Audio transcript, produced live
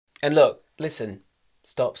And look, listen,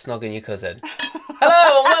 stop snogging your cousin.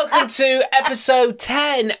 Hello and welcome to episode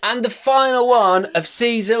 10 and the final one of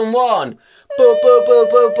season 1. Boo, boo, boo,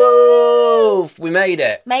 boo, boo. We made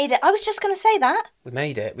it. Made it. I was just going to say that. We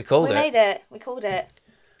made it. We called it. We made it. We called it.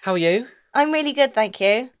 How are you? I'm really good, thank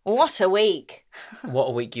you. What a week. What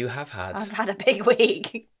a week you have had. I've had a big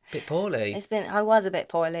week. Bit poorly. I was a bit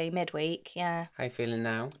poorly midweek, yeah. How you feeling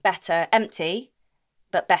now? Better. Empty,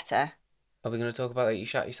 but better. Are we going to talk about that you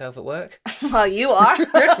shot yourself at work? Well, you are.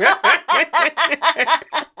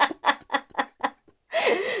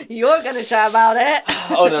 You're going to chat about it.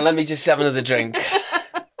 Hold on, let me just have another drink.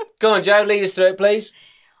 Go on, Joe, lead us through it, please.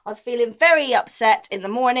 I was feeling very upset in the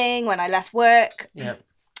morning when I left work. Yeah.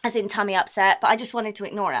 As in tummy upset, but I just wanted to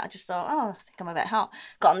ignore it. I just thought, I think I'm a bit hot.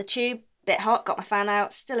 Got on the tube, bit hot, got my fan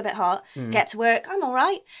out, still a bit hot. Get to work, I'm all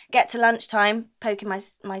right. Get to lunchtime, poking my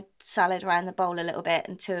salad around the bowl a little bit,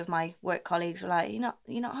 and two of my work colleagues were like, you're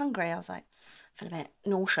not hungry? I was like, I feel a bit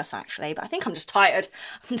nauseous actually, but I think I'm just tired.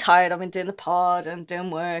 I'm tired, I've been doing the pod and doing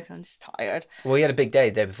work, and I'm just tired. Well, we had a big day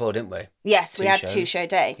the day before, didn't we? Yes, we had shows. 2-show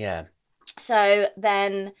day. Yeah. So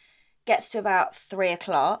then gets to about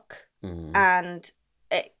 3:00 and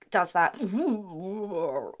it does that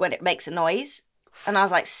when it makes a noise. And I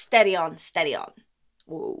was like, steady on, steady on.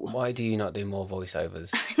 Whoa. Why do you not do more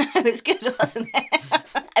voiceovers? No, it was good, wasn't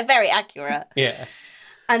it? Very accurate. Yeah.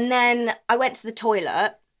 And then I went to the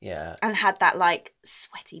toilet Yeah. and had that like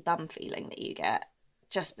sweaty bum feeling that you get.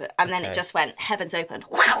 Then it just went, heavens open.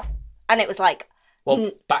 And it was like,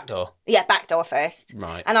 Well, back door. yeah, back door first.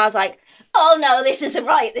 Right. And I was like, oh no, this isn't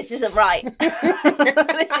right. This isn't right.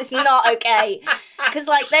 This is not okay. Because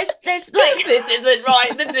like there's like This isn't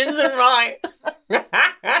right. This isn't right. because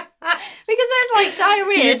there's like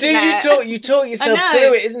diarrhea. You talk yourself I know.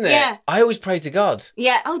 through it, isn't it? Yeah. I always pray to God.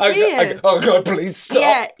 Yeah. Oh, do you? Oh God, please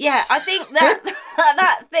stop. Yeah. I think that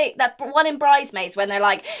that one in Bridesmaids when they're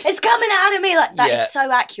like, it's coming out of me, like that Yeah. is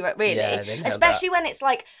so accurate, really. Yeah, they know Especially when it's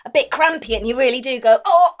like a bit crampy and you really do go,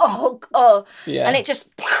 oh. Yeah. And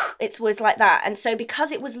it was like that. And so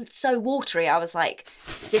because it was so watery, I was like,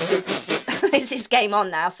 this is game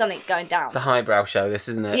on now. Something's going down. It's a highbrow show, this,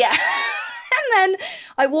 isn't it? Yeah. And then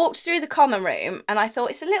I walked through the common room and I thought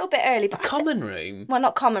it's a little bit early. But Common room? well,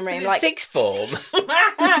 not common room, Is it like sixth form?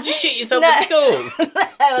 Did you shit yourself No. at school?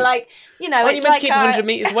 like, you know, Aren't you it's meant like to keep 100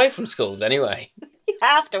 metres away from schools anyway?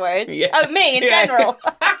 afterwards. Yeah. Oh, me in Yeah. general.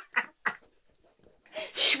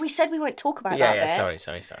 We said we won't talk about that bit.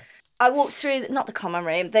 Sorry. I walked through, not the common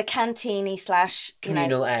room, the canteeny /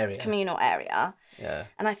 Communal area. communal area. Yeah.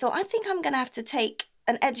 And I thought, I think I'm going to have to take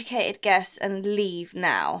an educated guess and leave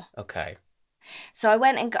now. Okay. So I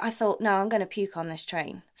went and I thought, no, I'm going to puke on this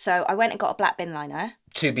train. So I went and got a black bin liner.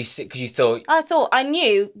 To be sick, because you thought... I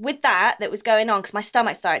knew with that was going on because my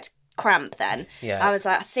stomach started to cramp then. Yeah. I was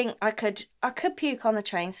like, I think I could puke on the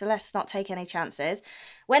train, so let's not take any chances.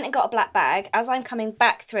 Went and got a black bag. As I'm coming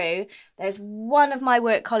back through, there's one of my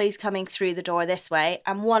work colleagues coming through the door this way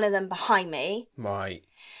and one of them behind me. Right.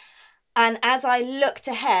 And as I looked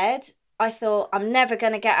ahead, I thought, I'm never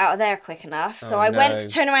going to get out of there quick enough. So Oh, I went no. to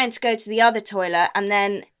turn around to go to the other toilet and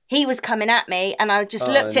then he was coming at me and I just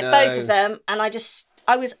looked at no. both of them and I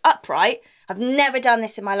was upright. I've never done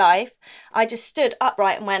this in my life. I just stood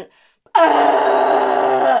upright and went,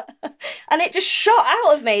 "Ugh!" And it just shot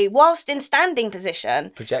out of me whilst in standing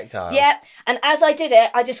position. Projectile. Yeah. And as I did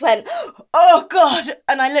it, I just went, oh God.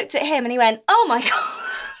 And I looked at him and he went, oh my God.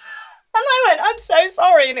 And I went, I'm so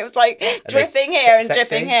sorry. And it was like dripping here and sexy?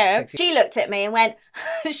 dripping here. Sexy? She looked at me and went,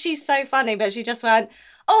 she's so funny, but she just went,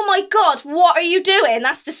 oh my God, what are you doing?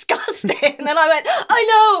 That's disgusting. And I went,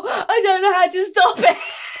 I know, I don't know how to stop it.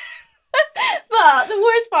 But the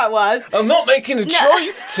worst part was, I'm not making a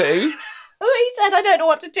choice to. he said, I don't know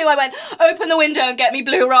what to do. I went, open the window and get me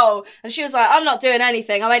blue roll. And she was like, I'm not doing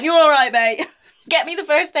anything. I went, you're all right, mate. Get me the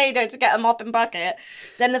first aider to get a mop and bucket.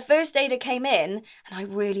 Then the first aider came in and I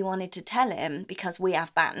really wanted to tell him, because we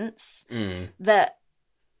have bants, that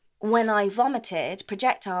when I vomited,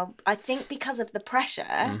 projectile, I think because of the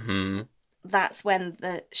pressure, that's when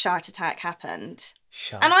the heart attack happened.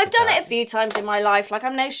 And I've done it a few times in my life. Like,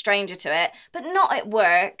 I'm no stranger to it, but not at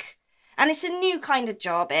work. And it's a new kind of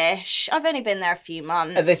job-ish. I've only been there a few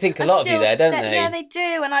months. And they think a lot of you there, don't they? Yeah, they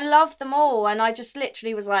do. And I love them all. And I just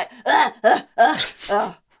literally was like, And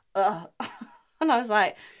I was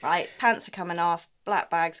like, right, pants are coming off, black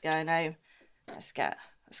bag's going home. Let's get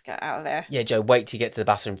out of there. Yeah, Joe, wait till you get to the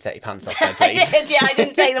bathroom to take your pants off there, please. I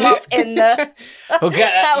didn't take them off in the... Well,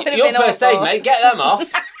 That would've your been first awful. aid, mate. Get them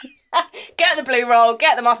off. Get the blue roll,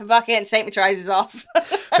 get the mopping bucket, and take my trousers off.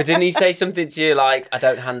 But didn't he say something to you like, I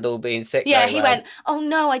don't handle being sick Yeah, very he well? went, oh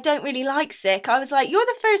no, I don't really like sick. I was like, you're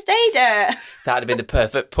the first aider. That'd have been the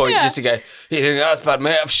perfect point just to go, you think that's bad,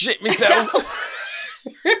 mate? I've shit myself.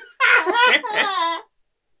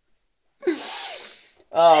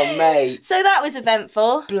 Oh, mate. So that was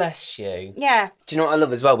eventful. Bless you. Yeah. Do you know what I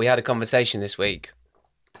love as well? We had a conversation this week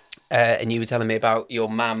and you were telling me about your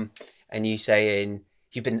mum and you saying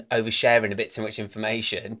you've been oversharing a bit too much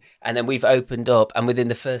information, and then we've opened up, and within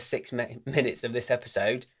the first 6 minutes of this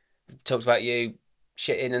episode, talks about you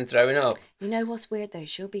shitting and throwing up. You know what's weird though?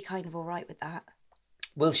 She'll be kind of all right with that.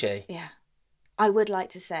 Will she? Yeah. I would like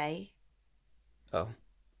to say Oh.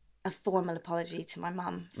 a formal apology to my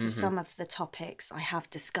mum for some of the topics I have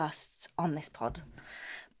discussed on this pod.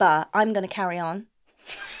 But I'm going to carry on.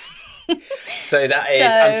 So that is,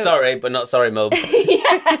 I'm sorry, but not sorry, Mum.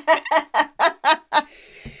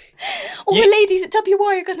 All the ladies at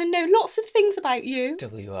WY are going to know lots of things about you.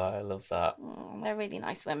 WR, I love that. They're really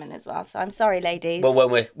nice women as well, so I'm sorry, ladies. Well,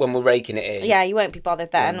 when we're raking it in. Yeah, you won't be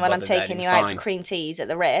bothered then Won't when I'm bother then, taking you you're out fine. for cream teas at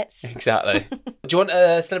the Ritz. Exactly. Do you want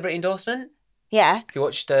a celebrity endorsement? Yeah. Have you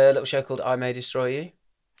watched a little show called I May Destroy You?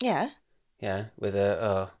 Yeah. Yeah, with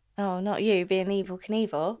a... Oh, not you being Evil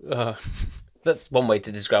Knievel. That's one way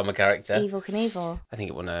to describe my character. Evil Knievel. I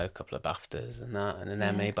think it won a couple of BAFTAs and that, and an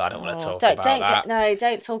Emmy, but I don't want to Oh, talk about that.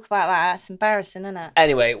 Don't talk about that. It's embarrassing, isn't it?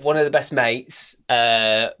 Anyway, one of the best mates,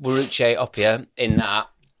 Waruche Opia, in that,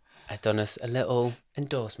 has done us a little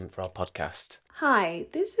endorsement for our podcast. Hi,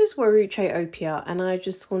 this is Waruche Opia, and I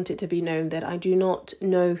just want it to be known that I do not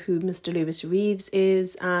know who Mr. Lewis Reeves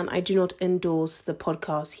is, and I do not endorse the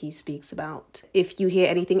podcast he speaks about. If you hear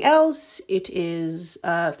anything else, it is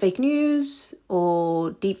fake news or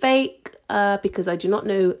deepfake, because I do not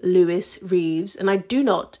know Lewis Reeves, and I do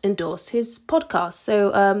not endorse his podcast.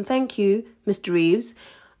 So thank you, Mr. Reeves.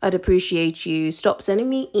 I'd appreciate you stop sending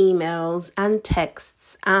me emails and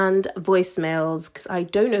texts and voicemails, because I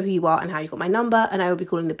don't know who you are and how you got my number, and I will be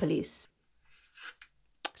calling the police.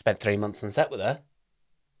 Spent 3 months on set with her.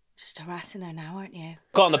 Just harassing her now, aren't you?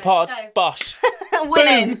 Got on the pod, So- bosh.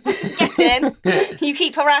 Winning. Get in. You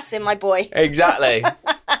keep harassing my boy. Exactly.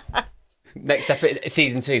 Next episode,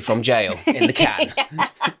 season 2 from jail in the can.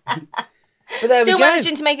 But there Still we go.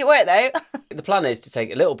 managing to make it work though. The plan is to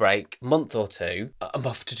take a little break, month or two. I'm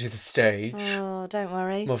off to do the stage. Oh, don't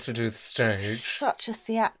worry. I'm off to do the stage. Such a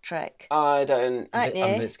theatric. I don't. Aren't I'm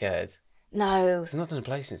a you? bit scared. No. It's not done a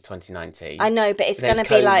play since 2019. I know, but it's Then gonna it's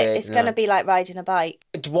be like COVID, it's gonna no. be like riding a bike.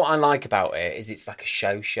 What I like about it is it's like a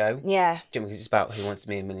show. Yeah. Do you know, because it's about Who Wants to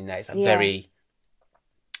Be a Millionaire. It's like Yeah. very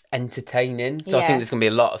entertaining. So I Yeah. think there's going to be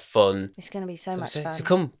a lot of fun. It's gonna be so much So, fun. so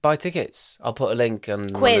come, buy tickets. I'll put a link on one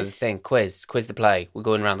of the Quiz. thing. Quiz the play. We're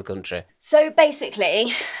going around the country. So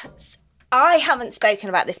basically, I haven't spoken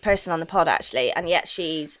about this person on the pod actually, and yet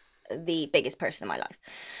she's the biggest person in my life.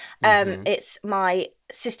 It's my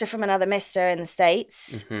sister from another mister in the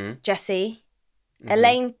States, Jessie,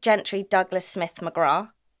 Elaine Gentry Douglas Smith McGrath.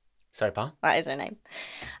 Sorry, pal. That is her name.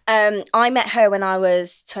 I met her when I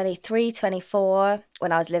was 23, 24,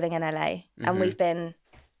 when I was living in LA, and we've been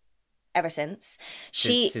ever since.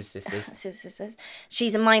 Sisters.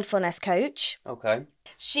 She's a mindfulness coach. Okay.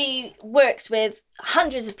 She works with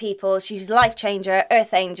hundreds of people. She's a life changer,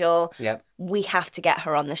 earth angel. Yep. We have to get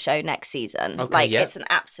her on the show next season. Okay, yeah. It's an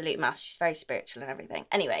absolute must. She's very spiritual and everything.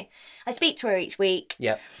 Anyway, I speak to her each week.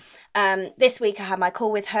 Yep. This week I had my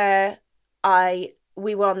call with her.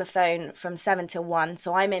 We were on the phone from 7 till 1,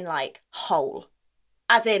 so I'm in like hole,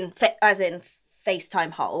 as in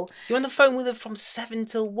FaceTime hole. You're on the phone with her from 7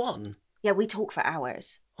 till 1? Yeah, we talk for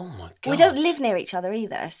hours. Oh my god. We don't live near each other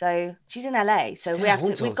either, so she's in LA, so Still, I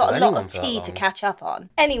won't we've talk got to a lot anyone of for that tea to long. catch up on.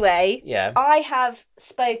 Anyway, Yeah. I have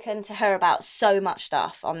spoken to her about so much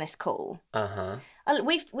stuff on this call. Uh-huh.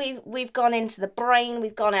 We've gone into the brain,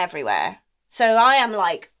 we've gone everywhere. So I am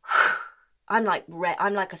like, I'm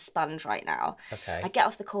like a sponge right now. Okay. I get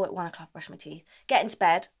off the call at 1 o'clock, brush my teeth, get into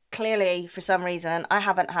bed. Clearly, for some reason, I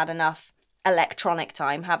haven't had enough electronic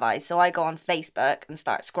time, have I? So I go on Facebook and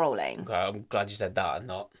start scrolling. Okay, I'm glad you said that and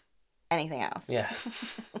not... Anything else? Yeah.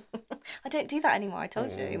 I don't do that anymore, I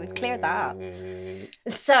told you. We've cleared that. Mm,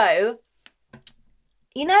 So,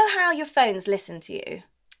 you know how your phones listen to you?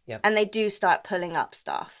 Yep. And they do start pulling up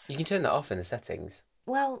stuff. You can turn that off in the settings.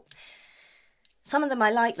 Well, some of them I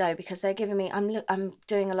like though, because they're giving me. I'm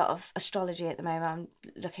doing a lot of astrology at the moment. I'm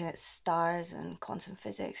looking at stars and quantum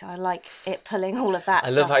physics. I like it pulling all of that. I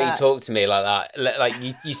love stuff how you up. talk to me like that. Like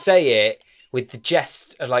you say it with the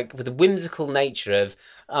jest, like with the whimsical nature of,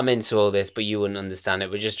 I'm into all this, but you wouldn't understand it.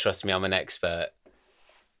 But just trust me, I'm an expert.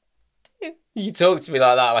 You talk to me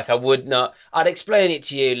like that, like I would not. I'd explain it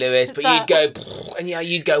to you, Lewis, but you'd go, and yeah,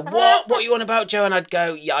 you'd go, what? What are you on about, Joe? And I'd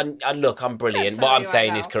go, yeah, look, I'm brilliant. Don't tell What I'm me right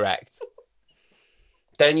saying now. is correct.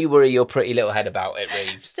 Don't you worry your pretty little head about it,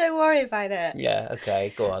 Reeves. Don't worry about it. Yeah,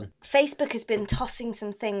 okay, go on. Facebook has been tossing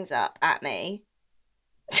some things up at me,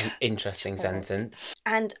 Interesting sentence.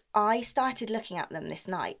 and I started looking at them this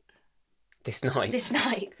night. This night.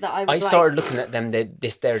 That I was started looking at them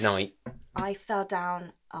this night. I fell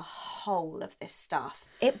down a hole of this stuff.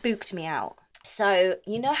 It booked me out. So,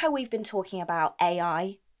 you know how we've been talking about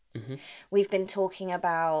AI? Mm-hmm. We've been talking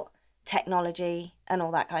about technology and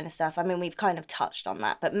all that kind of stuff. I mean, we've kind of touched on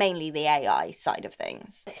that, but mainly the AI side of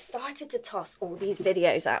things. It started to toss all these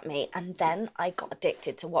videos at me, and then I got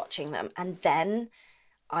addicted to watching them, and then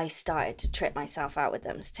I started to trip myself out with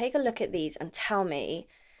them. So take a look at these and tell me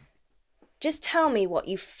what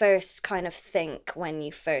you first kind of think when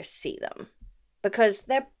you first see them. Because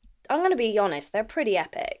I'm going to be honest, they're pretty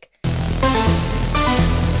epic.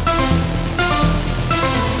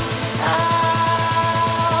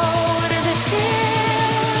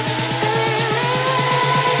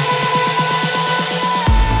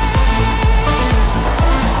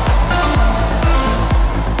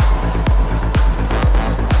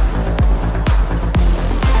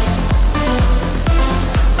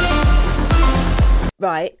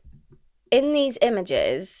 Right. In these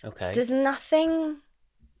images, Okay. does nothing...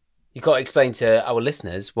 You've got to explain to our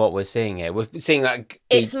listeners what we're seeing here. We're seeing that...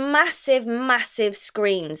 It's massive, massive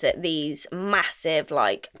screens at these massive,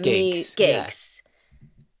 like, Gigs, gigs.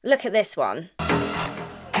 Look at this one.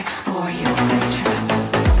 Explore your future.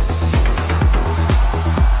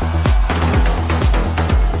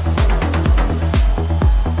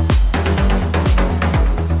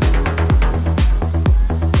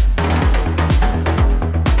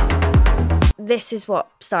 This is what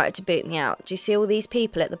started to boot me out. Do you see all these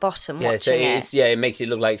people at the bottom watching it? It makes it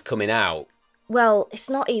look like it's coming out. Well, it's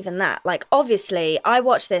not even that. Like, obviously, I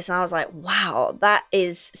watched this and I was like, wow, that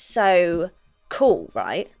is so cool,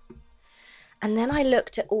 right? And then I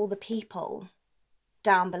looked at all the people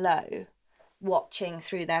down below watching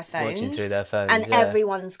through their phones. And yeah.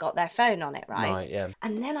 everyone's got their phone on it, right? Right, yeah.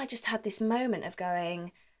 And then I just had this moment of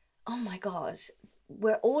going, oh my God,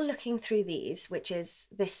 we're all looking through these, which is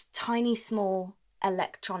this tiny, small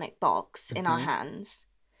electronic box in our hands.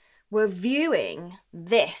 We're viewing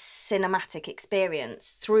this cinematic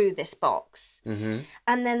experience through this box. Mm-hmm.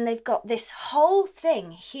 And then they've got this whole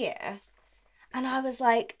thing here. And I was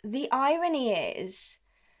like, the irony is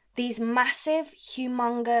these massive,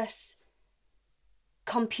 humongous,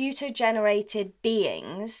 computer-generated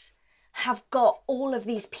beings have got all of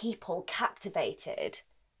these people captivated.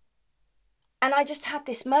 And I just had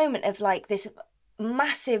this moment of like this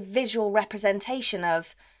massive visual representation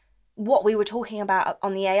of what we were talking about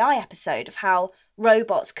on the AI episode, of how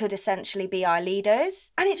robots could essentially be our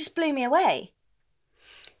leaders. And it just blew me away.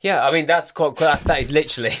 Yeah, I mean, that is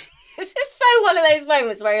literally... This is so one of those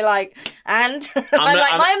moments where you're like, and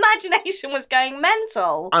my imagination was going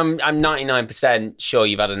mental. I'm 99% sure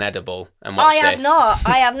you've had an edible and watched this.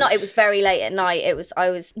 I have not. It was very late at night.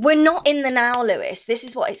 We're not in the now, Lewis. This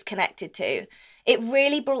is what it's connected to. It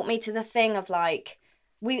really brought me to the thing of like,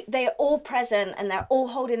 they're all present and they're all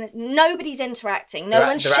holding this. Nobody's interacting. No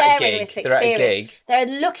one's sharing this experience. They're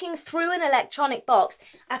looking through an electronic box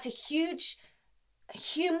at a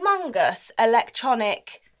humongous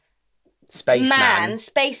electronic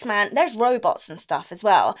spaceman. There's robots and stuff as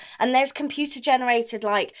well, and there's computer generated,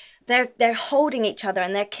 like they're holding each other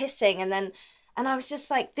and they're kissing, and I was just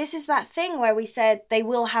like, this is that thing where we said they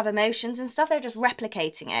will have emotions and stuff. They're just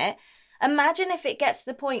replicating it. Imagine if it gets to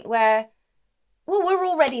the point where, well, we're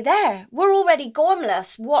already there. We're already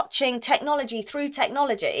gormless watching technology through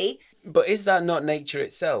technology. But is that not nature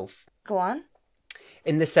itself? Go on.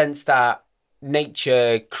 In the sense that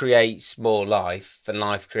nature creates more life and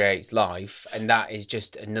life creates life, and that is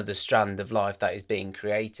just another strand of life that is being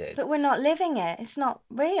created. But we're not living it. It's not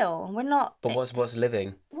real. We're not. But what's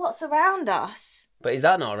living? What's around us? But is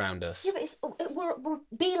that not around us? Yeah, but we're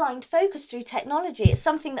beeline focused through technology. It's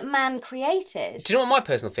something that man created. Do you know what my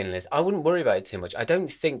personal feeling is? I wouldn't worry about it too much. I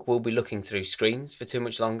don't think we'll be looking through screens for too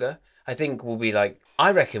much longer. I think we'll be like,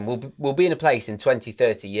 I reckon we'll be in a place in 20,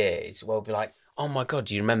 30 years where we'll be like, oh my God,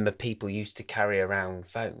 do you remember people used to carry around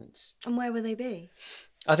phones? And where will they be?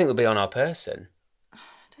 I think they'll be on our person. I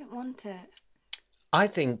don't want it. I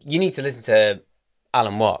think you need to listen to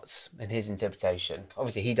Alan Watts and his interpretation.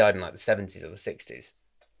 Obviously, he died in like the 70s or the 60s.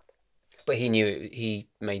 But he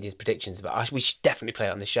made his predictions about. We should definitely play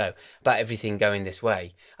it on the show about everything going this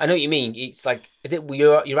way. I know what you mean. It's like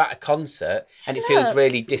you're at a concert and it feels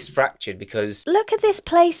really disfractured because Look at this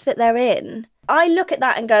place that they're in. I look at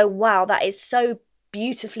that and go, wow, that is so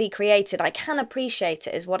beautifully created. I can appreciate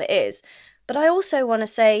it as what it is. But I also want to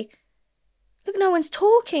say, look, no one's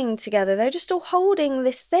talking together. They're just all holding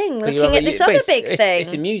this thing, looking at this other big thing.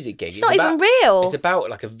 It's a music gig. It's not even real. It's about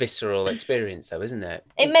like a visceral experience, though, isn't it?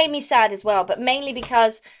 It made me sad as well, but mainly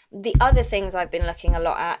because the other things I've been looking a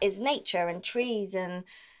lot at is nature and trees, and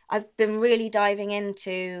I've been really diving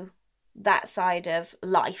into that side of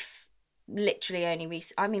life. Literally only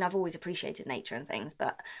I've always appreciated nature and things,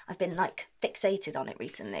 but I've been like fixated on it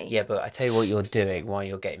recently. Yeah, but I tell you what you're doing while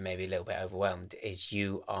you're getting maybe a little bit overwhelmed is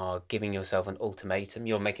you are giving yourself an ultimatum.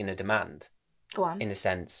 You're making a demand. Go on. In a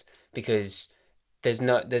sense, because there's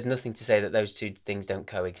nothing to say that those two things don't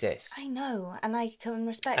coexist. I know, and I can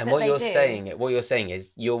respect and that what they you're do. saying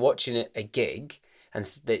is you're watching a gig and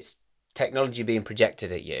it's technology being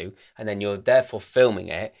projected at you, and then you're therefore filming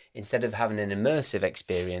it instead of having an immersive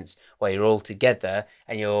experience where you're all together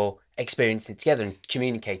and you're experiencing it together and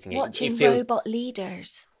communicating it. Watching it feels... robot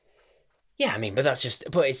leaders. Yeah, I mean, but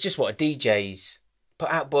it's just what a DJ's put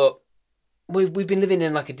out. But we've been living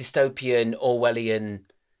in like a dystopian, Orwellian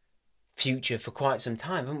future for quite some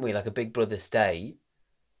time, haven't we? Like a Big Brother state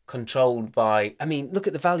controlled by... I mean, look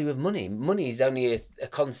at the value of money. Money is only a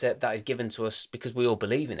concept that is given to us because we all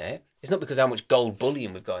believe in it. It's not because how much gold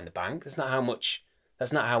bullion we've got in the bank. That's not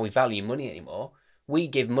how we value money anymore. We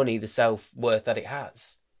give money the self-worth that it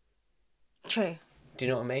has. True. Do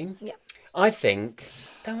you know what I mean? Yeah. I think...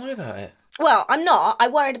 Don't worry about it. Well, I'm not. I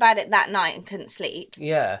worried about it that night and couldn't sleep.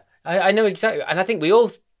 Yeah. I know exactly. And I think we all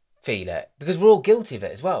feel it because we're all guilty of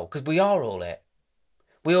it as well, because we are all it.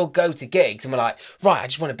 We all go to gigs and we're like, right, I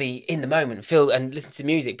just want to be in the moment and feel and listen to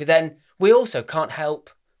music. But then we also can't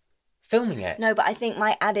help filming it. No, but I think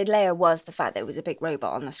my added layer was the fact that it was a big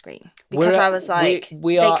robot on the screen. Because I was like,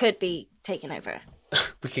 they could be taken over.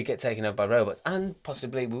 We could get taken over by robots, and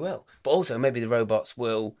possibly we will. But also maybe the robots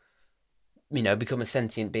will, become a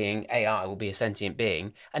sentient being. AI will be a sentient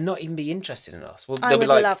being and not even be interested in us. I would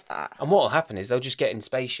love that. And what will happen is they'll just get in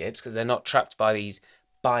spaceships because they're not trapped by these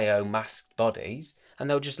bio-masked bodies, and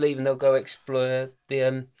they'll just leave and they'll go explore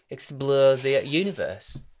the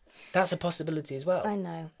universe. That's a possibility as well. I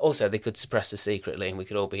know. Also, they could suppress us secretly and we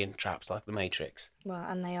could all be in traps like the Matrix. Well,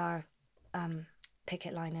 and they are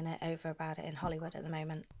picket lining it over about it in Hollywood at the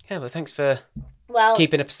moment. Yeah, but thanks for Well,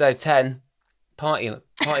 keeping episode 10 party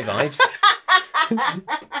vibes.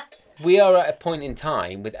 We are at a point in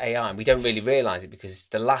time with AI, and we don't really realise it because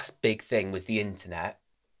the last big thing was the internet.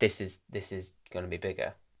 This is going to be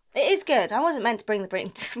bigger. it is good. I wasn't meant to bring the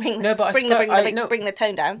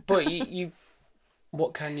tone down. But you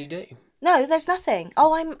what can you do? No, there's nothing.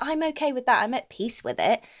 Oh, I'm okay with that. I'm at peace with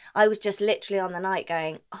it. I was just literally on the night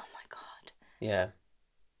going, oh my God. Yeah.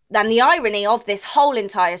 And the irony of this whole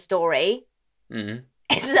entire story Mm-hmm.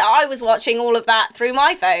 is that I was watching all of that through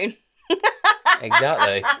my phone.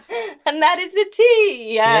 Exactly. And that is the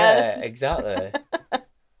tea. Yes. Yeah, exactly.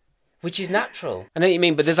 Which is natural. I know what you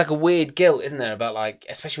mean, but there's like a weird guilt, isn't there, about like,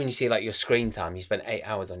 especially when you see like your screen time, you spent 8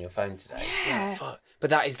 hours on your phone today. Yeah. Fuck.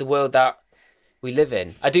 But that is the world that we live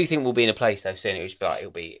in. I do think we'll be in a place though soon.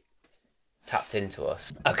 It'll be tapped into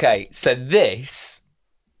us. Okay, so this,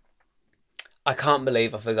 I can't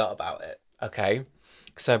believe I forgot about it. Okay,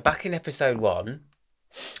 so back in episode 1,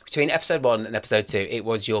 between episode 1 and episode 2, it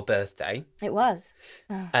was your birthday. It was.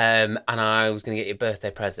 Oh. And I was going to get you a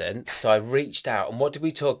birthday present. So I reached out, and what did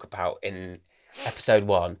we talk about in episode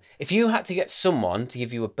 1? If you had to get someone to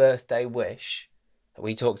give you a birthday wish that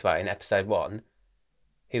we talked about in episode 1,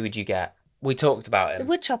 who would you get? We talked about him. The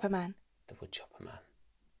woodchopper man. The woodchopper man.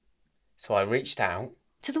 So I reached out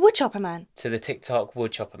To the woodchopper man? to the TikTok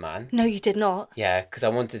woodchopper man. No, you did not. Yeah, because I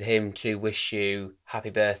wanted him to wish you happy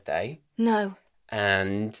birthday. No.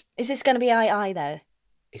 And Is this going to be AI though?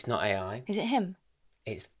 it's not AI. Is it him?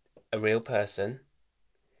 It's a real person.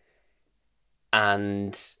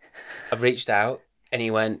 And I reached out and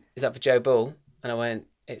he went, is that for Joe Bull? And I went,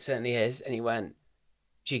 it certainly is. And he went,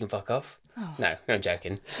 she can fuck off. Oh. No, I'm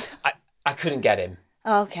joking. I couldn't get him.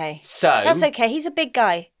 Oh, okay. So That's okay. He's a big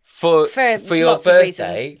guy. for For your lots of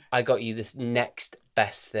birthday, reasons. I got you this next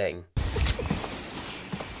best thing.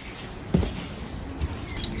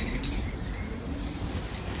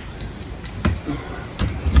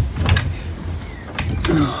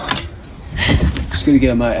 Just gonna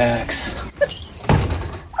get my axe.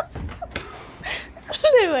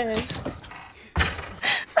 Lewis. Is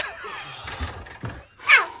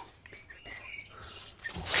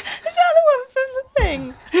that the one from the thing?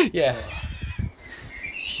 Yeah.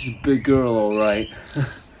 She's a big girl, all right. Do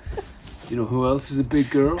you know who else is a big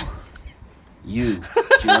girl? You,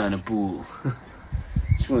 Joanna Boole.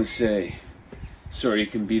 Just want to say, sorry you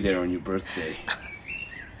can be there on your birthday.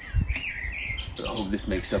 But I hope this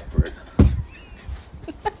makes up for it.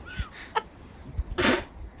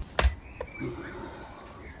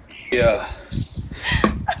 Yeah.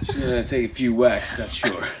 She's gonna take a few whacks, that's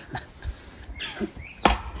sure.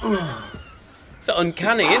 It's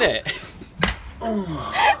uncanny, isn't it?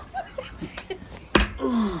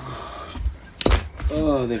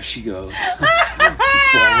 Oh, there she goes.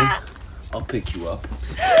 I'll pick you up.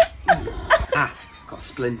 Ah, got a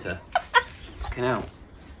splinter. Fucking hell.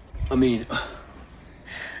 I mean,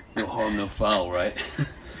 no harm, no foul, right?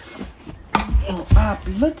 Oh,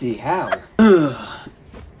 bloody hell.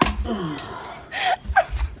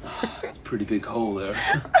 That's a pretty big hole there.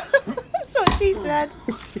 That's what she said.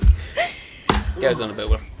 Goes on a bit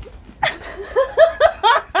with.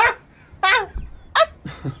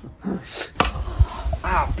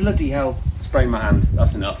 Bloody hell. Sprained my hand.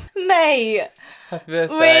 That's enough. Mate, Happy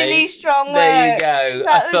birthday. really strong work. There you go.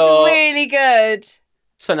 That was really good.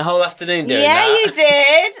 Spent the whole afternoon doing Yeah, that. you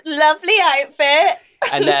did. Lovely outfit.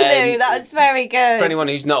 And then, Lou, that was very good. for anyone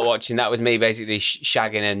who's not watching, that was me basically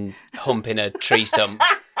shagging and humping a tree stump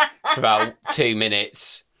for about 2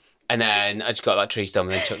 minutes. And then I just got that tree stump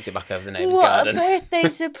and then chucked it back over the neighbour's What garden. a birthday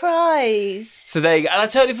surprise. So there you go. And I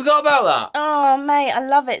totally forgot about that. Oh, mate, I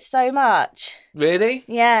love it so much. Really?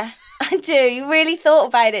 Yeah, I do. You really thought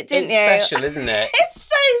about it, didn't It's you? special, isn't it? It's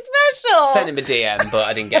so special. Sent him a DM, but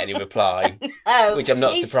I didn't get any reply, Oh, which I'm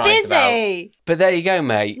not he's surprised busy. about. But there you go,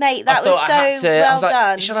 mate. Mate, I that thought was I had so to, I well was like,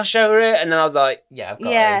 done. should I show her it? And then I was like, yeah, I've got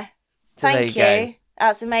Yeah. it. So there Thank you go. you.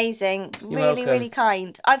 That's amazing. Really, welcome. really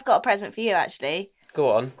kind. I've got a present for you, actually.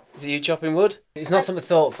 Go on. Is it you chopping wood? It's not something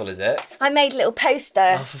thoughtful, is it? I made a little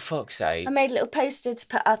poster. Oh, for fuck's sake. I made a little poster to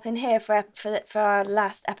put up in here for our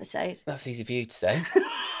last episode. That's easy for you to say.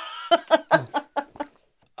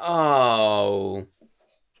 Oh.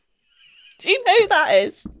 Do you know who that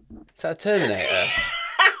is? Is that a Terminator?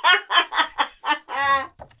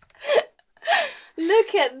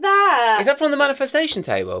 Look at that. Is that from the manifestation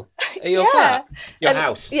table at your Yeah. flat? Your And-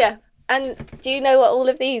 house? Yeah. And do you know what all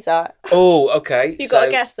of these are? Oh, okay. You've got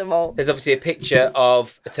to guess them all. There's obviously a picture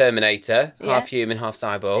of a Terminator, Yeah. half human, half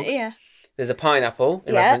cyborg. Yeah. There's a pineapple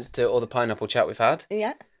in Yeah. reference to all the pineapple chat we've had.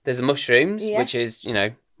 Yeah. There's the mushrooms, Yeah. which is,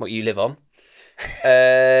 what you live on.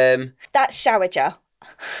 That's shower gel.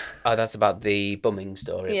 Oh, that's about the bumming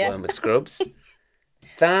story Yeah. of Wormwood Scrubs.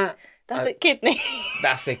 That's a kidney.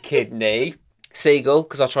 that's a kidney. Seagull,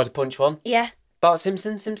 because I tried to punch one. Yeah. Bart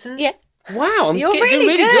Simpsons? Yeah. Wow, I'm You're doing really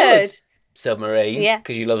really good. good. Submarine, Yeah.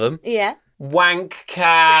 because you love them. Yeah. Wank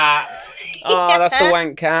cap. Oh, that's the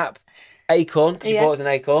wank cap. Acorn, because you Yeah. bought us an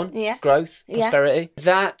acorn. Yeah. Growth, Yeah. prosperity.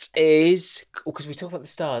 That is, because we talk about the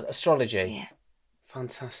stars, astrology. Yeah.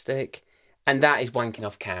 Fantastic. And that is wanking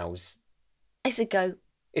off cows. It's a goat.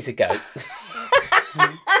 It's a goat.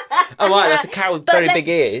 Oh, right, that's a cow with But very let's- big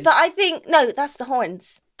ears. But I think, no, that's the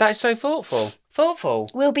horns. That is so thoughtful. Thoughtful.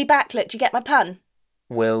 We'll be back. Look, do you get my pun?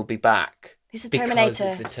 We'll be back. It's the Because Terminator.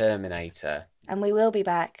 it's the Terminator. And we will be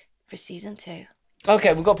back for season 2.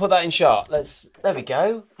 Okay, we've got to put that in shot. There we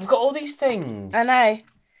go. We've got all these things. I know.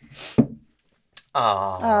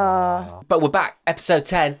 Ah. But we're back. Episode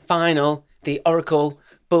 10, final. The Oracle,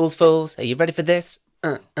 Bulls Fools. Are you ready for this?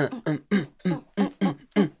 Look, I'm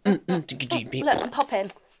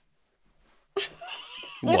popping. I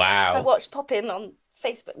Wow. watched Poppin on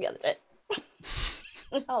Facebook the other day.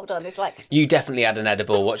 Hold on, it's like... You definitely had an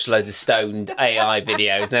edible, watched loads of stoned AI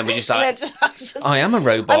videos, and then we're just like, I am a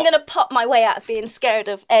robot. I'm going to pop my way out of being scared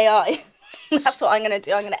of AI. That's what I'm going to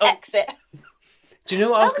do. I'm going to exit. Do you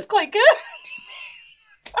know what I That was... was quite good.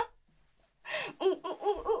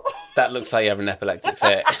 That looks like you have an epileptic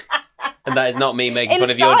fit. And that is not me making In fun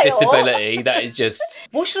of your style. disability. That is just...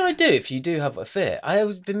 What should I do if you do have a fit?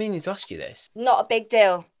 I've been meaning to ask you this. Not a big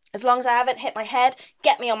deal. As long as I haven't hit my head,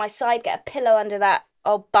 get me on my side, get a pillow under that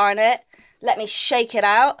old barnet, let me shake it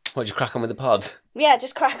out. What, you crack on with the pod? Yeah,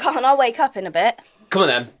 just crack on. I'll wake up in a bit. Come on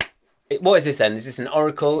then. What is this then? Is this an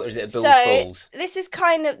oracle or is it a Bill's So Falls? this is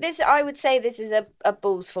kind of this. I would say this is a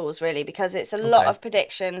Bulls Falls really, because it's a lot Okay. of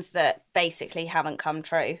predictions that basically haven't come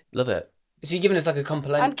true. Love it. So you're giving us like a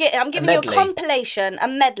compilation? I'm giving you a medley? compilation, a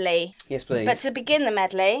medley. Yes, please. But to begin the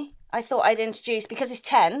medley, I thought I'd introduce, because it's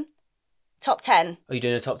 10, top 10, Are you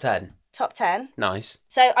doing a top 10? top 10. Nice.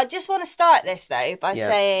 So I just want to start this though by Yeah.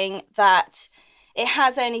 saying that it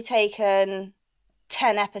has only taken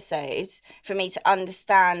 10 episodes for me to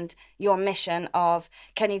understand your mission of,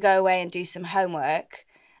 can you go away and do some homework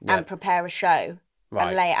Yeah. and prepare a show? Right.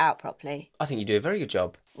 and lay it out properly. I think you do a very good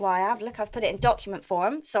job. Well, I have. Look, I've put it in document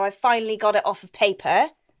form, so I've finally got it off of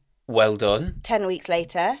paper. Well done. 10 weeks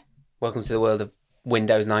later. Welcome to the world of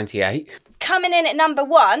Windows 98. Coming in at number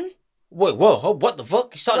 1. Whoa, what the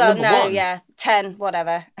fuck? You started Well, number no, 1? yeah, 10,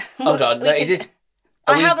 whatever. Hold on, is this...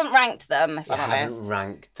 I haven't ranked them, if I I'm honest. haven't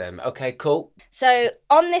ranked them. Okay, cool. So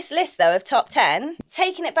on this list, though, of top 10,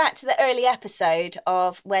 taking it back to the early episode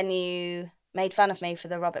of when you made fun of me for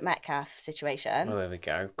the Robert Metcalf situation, Oh, there we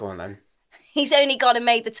go. Go on then. he's only gone and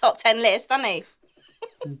made the top 10 list, hasn't he?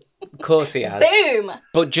 Of course he has. Boom!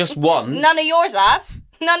 But just once. None of yours have.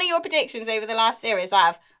 None of your predictions over the last series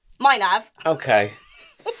have. Mine have. Okay.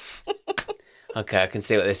 Okay, I can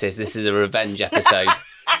see what this is. This is a revenge episode.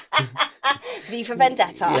 V for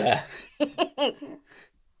Vendetta. Yeah.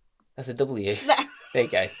 That's a W. There you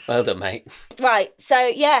go. Well done, mate. Right, so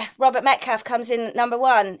yeah, Robert Metcalf comes in at number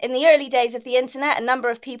 1. In the early days of the internet, a number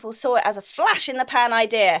of people saw it as a flash-in-the-pan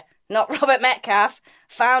idea. Not Robert Metcalf,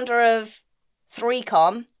 founder of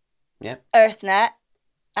 3Com, Yeah. EarthNet,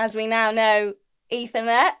 as we now know,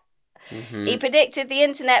 Ethernet. Mm-hmm. He predicted the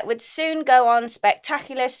internet would soon go on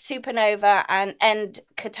spectacular supernova and end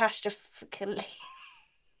catastrophically.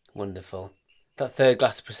 Wonderful. That third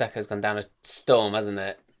glass of Prosecco's gone down a storm, hasn't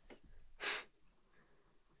it?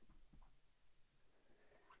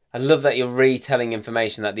 I love that you're retelling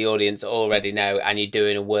information that the audience already know and you're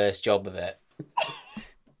doing a worse job of it.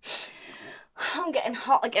 I'm getting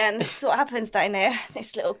hot again. This is what happens down here,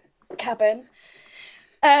 this little cabin.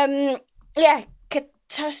 Yeah,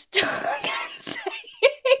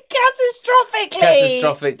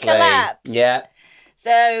 catastrophically collapse. Yeah,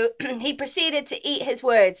 So he proceeded to eat his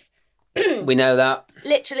words, we know that.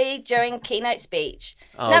 literally during keynote speech.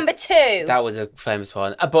 Oh, Number 2. That was a famous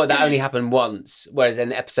one. But that only happened once, whereas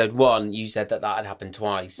in episode 1, you said that had happened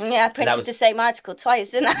twice. Yeah, I printed was- the same article twice,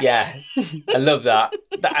 didn't I? Yeah, I love that.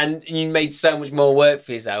 And you made so much more work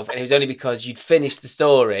for yourself, and it was only because you'd finished the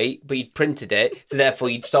story, but you'd printed it, so therefore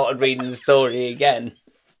you'd started reading the story again.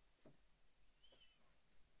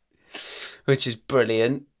 Which is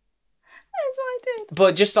brilliant. That's what I did.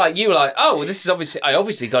 But just like you were like, oh, well, this is I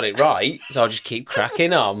obviously got it right, so I'll just keep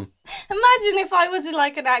cracking on. Imagine if I was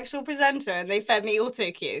like an actual presenter and they fed me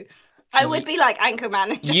autocue. I would be like Anchorman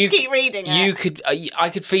and just keep reading it. You could, I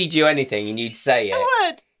could feed you anything and you'd say it. I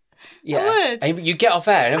would. Yeah. I would. And you get off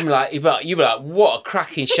air and I'm like, you'd be like, what a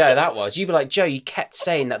cracking show that was. You'd be like, Joe, you kept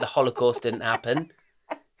saying that the Holocaust didn't happen.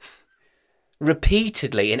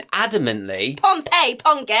 Repeatedly and adamantly. Pompeii,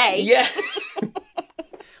 Pongay. Yeah.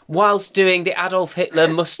 Whilst doing the Adolf Hitler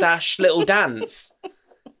moustache little dance.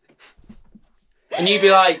 And you'd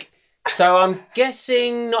be like, so I'm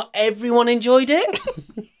guessing not everyone enjoyed it?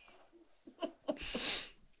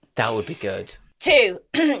 That would be good. 2.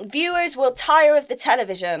 Viewers will tire of the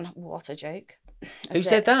television. What a joke. Who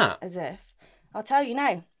said that? As if. I'll tell you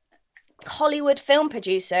now. Hollywood film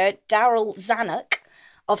producer Daryl Zanuck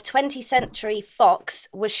of 20th Century Fox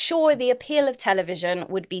was sure the appeal of television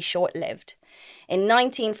would be short-lived. In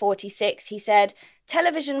 1946, he said,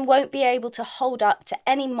 television won't be able to hold up to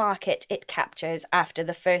any market it captures after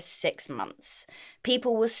the first 6 months.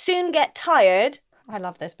 People will soon get tired. I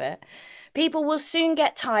love this bit. People will soon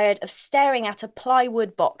get tired of staring at a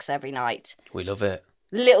plywood box every night. We love it.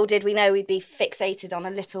 Little did we know we'd be fixated on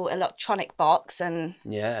a little electronic box, and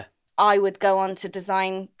Yeah. I would go on to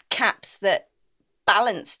design caps that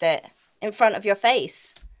balanced it in front of your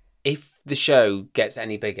face. If the show gets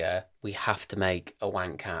any bigger, we have to make a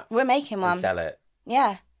wank cap We're making and one. sell it.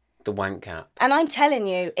 Yeah. The wank cap. And I'm telling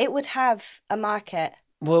you, it would have a market.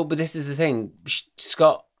 Well, but this is the thing.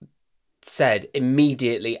 Scott said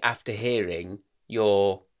immediately after hearing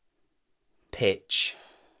your pitch,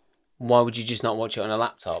 why would you just not watch it on a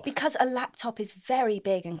laptop? Because a laptop is very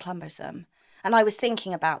big and cumbersome. And I was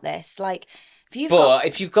thinking about this. Like, If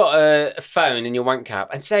you've got a phone in your wank cap,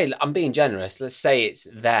 and say, I'm being generous, let's say it's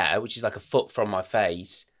there, which is like a foot from my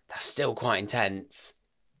face, that's still quite intense.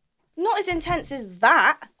 Not as intense as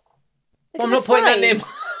that. Well, I'm not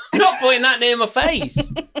putting that near my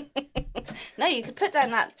face. No, you could put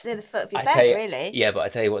down that near the foot of your I bed, tell you- really. Yeah, but I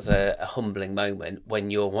tell you what's a humbling moment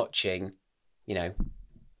when you're watching,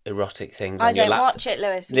 erotic things I on your don't laptop. watch it,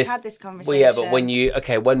 Lewis. We've had this conversation. Well, yeah, but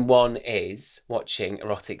when one is watching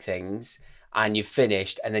erotic things and you've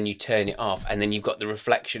finished and then you turn it off and then you've got the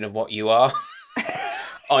reflection of what you are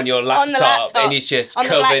on your laptop, and it's just on the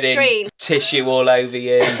black covered in screen. tissue all over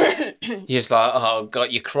you. You're just like, oh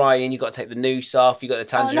God, you're crying. You've got to take the noose off. You've got the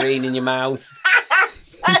tangerine in your mouth.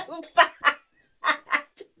 So bad.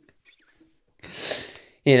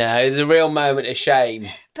 It's a real moment of shame.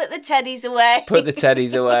 Put the teddies away. Put the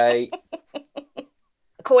teddies away.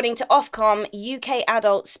 According to Ofcom, UK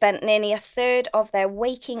adults spent nearly a third of their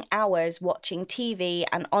waking hours watching TV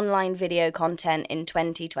and online video content in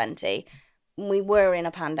 2020. We were in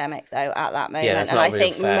a pandemic, though, at that moment. that's and not I real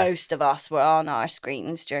think fair. most of us were on our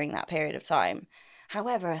screens during that period of time.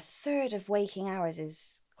 However, a third of waking hours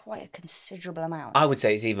is quite a considerable amount. I would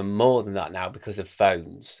say it's even more than that now because of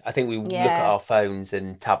phones. I think we look at our phones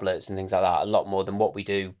and tablets and things like that a lot more than what we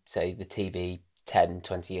do, say, the TV 10,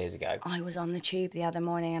 20 years ago. I was on the tube the other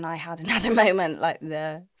morning and I had another moment, like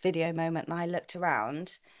the video moment, and I looked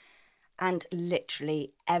around and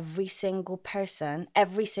literally every single person,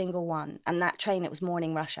 every single one, and that train, it was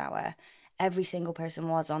morning rush hour, every single person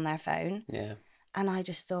was on their phone. Yeah. And I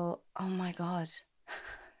just thought, oh my God.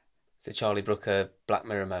 It's a Charlie Brooker Black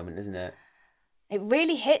Mirror moment, isn't it? It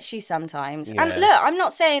really hits you sometimes. Yeah. And look, I'm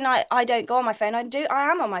not saying I don't go on my phone.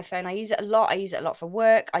 I am on my phone. I use it a lot. I use it a lot for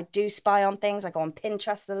work. I do spy on things. I go on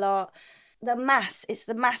Pinterest a lot. It's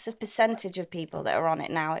the massive percentage of people that are on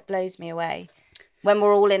it now. It blows me away. When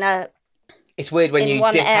we're all in It's weird when in you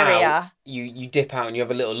one dip out. area. You dip out and you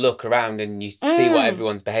have a little look around and you see what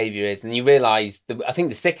everyone's behaviour is, and you realise. I think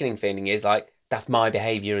the sickening feeling is like that's my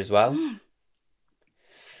behaviour as well.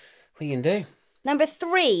 What are you gonna do? Number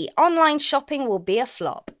 3, online shopping will be a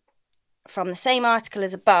flop. From the same article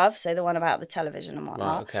as above, so the one about the television and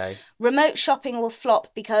whatnot. Right. Okay. Remote shopping will flop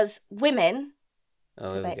because women, Oh,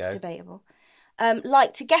 there we go. debatable,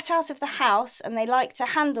 like to get out of the house and they like to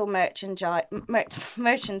handle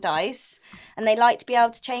merchandise and they like to be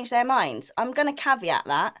able to change their minds. I'm going to caveat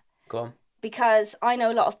that Go on. because I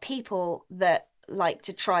know a lot of people that like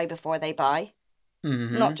to try before they buy,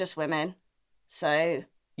 not just women. So...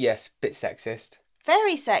 Yes, bit sexist.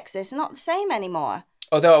 very sexist, not the same anymore.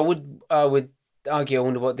 Although I would argue, I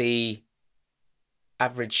wonder what the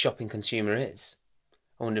average shopping consumer is.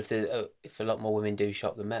 I wonder if a lot more women do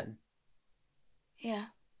shop than men. Yeah,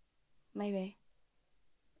 maybe.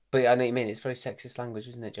 But I know what you mean. It's very sexist language,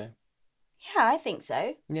 isn't it, Joe? Yeah, I think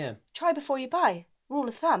so. Yeah, Try before you buy. Rule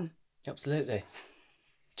of thumb. absolutely.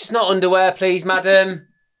 Just not underwear, please, madam.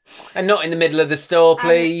 And not in the middle of the store,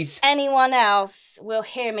 please. Anyone else will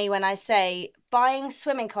hear me when I say buying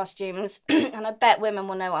swimming costumes, and I bet women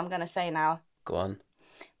will know what I'm going to say now. Go on.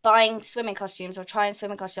 Buying swimming costumes or trying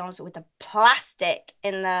swimming costumes with the plastic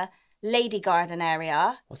in the lady garden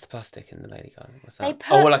area. What's the plastic in the lady garden? What's that? They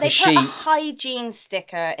put, like they a put sheet. a hygiene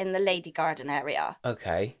sticker in the lady garden area.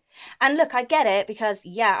 Okay. And look, I get it because,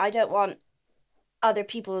 yeah, I don't want other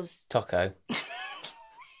people's Taco.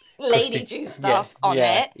 lady juice stuff on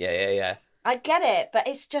yeah. it. Yeah. I get it, but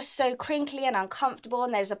it's just so crinkly and uncomfortable,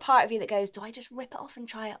 and there's a part of you that goes, do I just rip it off and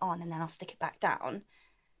try it on and then I'll stick it back down?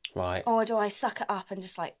 Right. Or do I suck it up and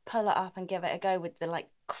just like pull it up and give it a go with the like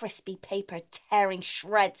crispy paper tearing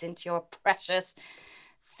shreds into your precious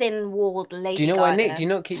thin-walled lady Do you know what I garden? need? Do you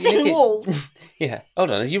not keep Thin-walled? Yeah.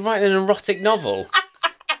 Hold on. Are you writing an erotic novel?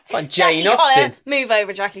 It's like Jane Jackie Austen. Collins. Move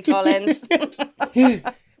over, Jackie Collins.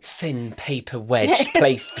 Thin paper wedge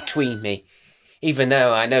placed between me. Even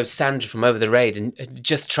though I know Sandra from over the raid and had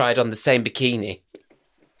just tried on the same bikini.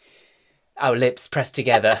 Our lips pressed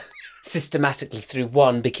together systematically through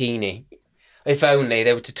one bikini. If only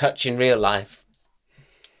they were to touch in real life.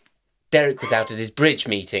 Derek was out at his bridge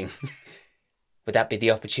meeting. Would that be the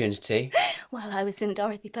opportunity? Well, I was in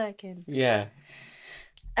Dorothy Perkins. Yeah.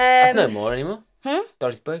 That's no Um, more anymore.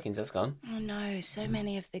 Dorothy Perkins, that's gone. oh no, so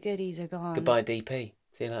many of the goodies are gone. Goodbye, DP.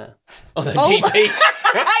 See you later. Although Oh. DP...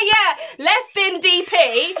 Yeah, lesbian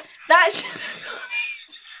DP. That should...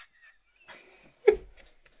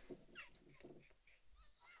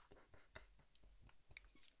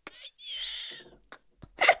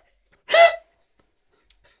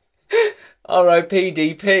 R.I.P.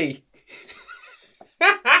 DP.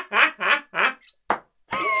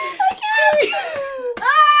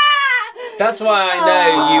 That's why I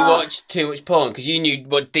know you watched too much porn, because you knew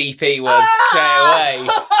what DP was straight away.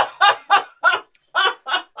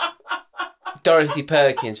 Dorothy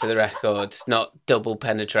Perkins, for the record, not double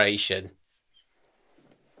penetration.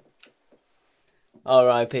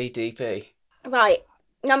 R.I.P. DP. Right,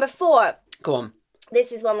 number 4. Go on.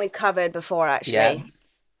 This is one we've covered before, actually. Yeah.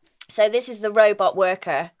 So this is the robot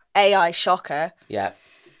worker, AI shocker. Yeah.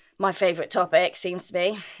 My favourite topic seems to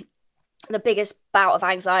be. The biggest bout of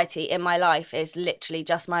anxiety in my life is literally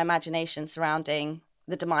just my imagination surrounding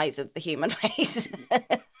the demise of the human race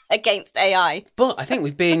against AI. But I think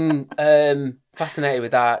we've been fascinated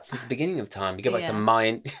with that since the beginning of time. You go back to Yeah.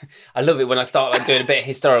 Mayan. I love it when I start like doing a bit of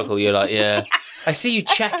historical. You're like, yeah. I see you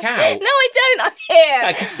check out. No, I don't. I'm here.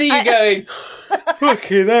 I can see you going,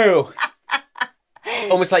 fucking hell.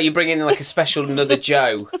 Almost like you bring in like a special another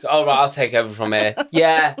Joe. All right, I'll take over from here.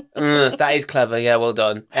 Yeah, that is clever. Yeah, well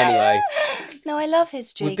done. Anyway, No, I love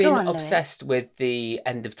history. we've been Go on, Louis. obsessed with the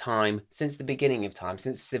end of time since the beginning of time,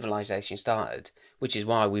 since civilization started, which is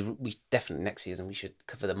why we definitely next season we should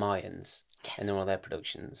cover the Mayans and all their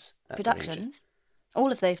productions. Productions?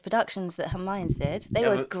 All of those productions that Hermione's did, they Yeah,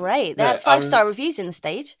 were but- great. They no, had 5-star reviews in the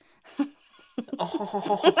stage.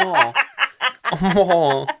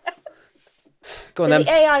 Go on So then. the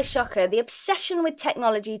AI shocker, the obsession with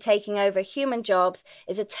technology taking over human jobs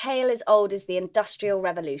is a tale as old as the Industrial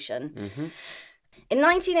Revolution. Mm-hmm. In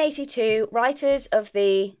 1982, writers of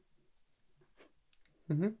the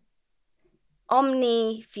Mm-hmm.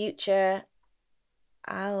 Omni Future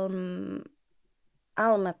Almanac.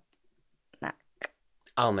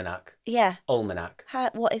 Almanac. Yeah. Almanac.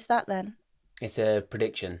 What is that then? It's a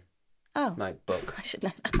prediction Oh, like book. I should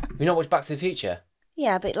know that. Have you not watched Back to the Future?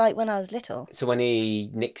 Yeah, but like when I was little. So when he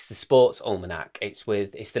nicks the sports almanac, it's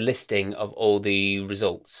the listing of all the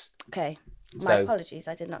results. Okay. My So- apologies,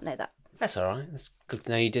 I did not know that. That's all right. That's good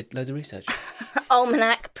to know you did loads of research.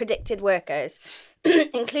 Almanac predicted workers,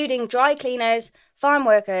 including dry cleaners, farm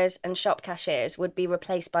workers, and shop cashiers, would be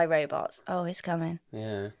replaced by robots. Oh, it's coming.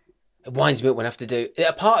 Yeah. It winds me up when I have to do...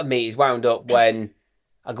 A part of me is wound up when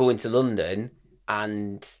I go into London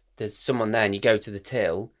and there's someone there and you go to the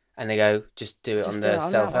till and they go, just do it Just on do it the on that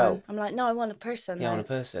self-help. one. I'm like, no, I want a person. Yeah, though. on a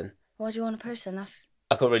person. Why do you want a person?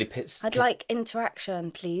 I got really pissed. I'd like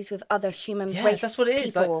interaction, please, with other human Yeah, race that's what it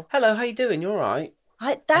is. Like, people. hello, how you doing? You all right?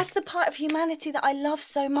 That's the part of humanity that I love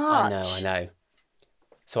so much. I know.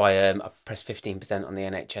 So I pressed 15% on the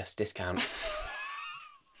NHS discount.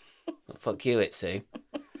 Fuck you, Itsu.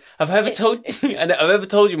 I've ever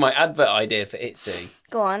told you my advert idea for Itsu.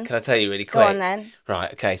 Go on. Can I tell you really Go quick? on then.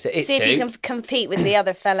 Right, okay, so Itsu. See if you can compete with the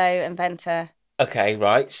other fellow inventor. Okay,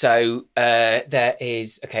 right. So there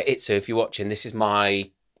is... Okay, Itsu, if you're watching, this is my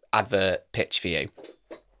advert pitch for you.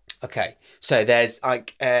 Okay, so there's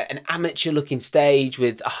like an amateur-looking stage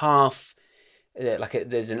with a half...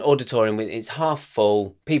 there's an auditorium with it's half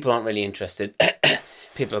full. People aren't really interested.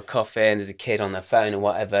 People are coughing. There's a kid on their phone or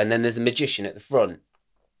whatever. And then there's a magician at the front.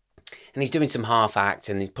 And he's doing some half act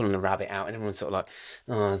and he's pulling a rabbit out. And everyone's sort of like,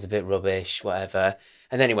 oh, it's a bit rubbish, whatever.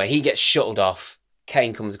 And then anyway, he gets shuttled off.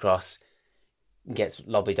 Kane comes across and gets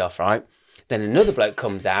lobbied off, right? Then another bloke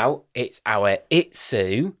comes out. It's our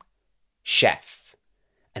Itsu chef.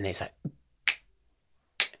 And it's like...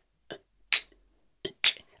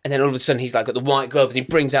 And then all of a sudden he's like got the white gloves and he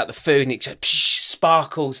brings out the food and it just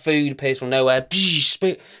sparkles, food appears from nowhere.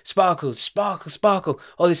 Sparkles, sparkle, sparkle.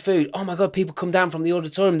 All this food. Oh my God, people come down from the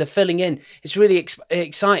auditorium. They're filling in. It's really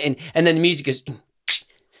exciting. And then the music goes,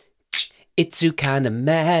 Itsu kind of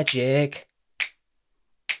magic.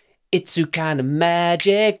 Itsu kind of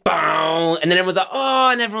magic. Boom. And then everyone's like, oh,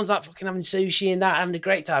 and everyone's like fucking having sushi and that, having a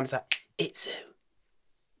great time. It's like, Itsu.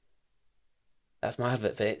 That's my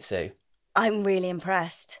advert for Itsu. I'm really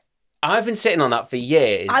impressed. I've been sitting on that for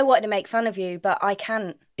years. I wanted to make fun of you, but I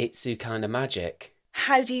can't. Itsu kind of magic.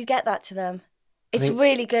 How do you get that to them? It's think-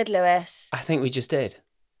 really good, Lewis. I think we just did.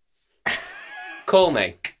 Call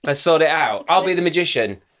me. Let's sort it out. I'll be the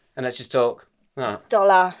magician and let's just talk. Right.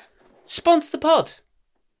 $1. Sponsor the pod.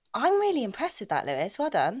 I'm really impressed with that, Lewis. Well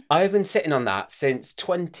done. I've been sitting on that since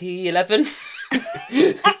 2011.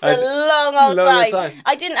 That's a long old Long time.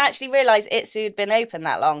 I didn't actually realise Itsu'd been open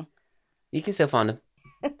that long. You can still find them.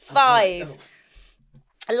 5.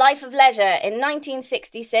 A Life of Leisure. In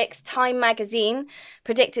 1966, Time magazine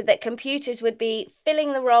predicted that computers would be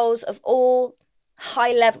filling the roles of all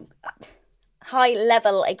high-level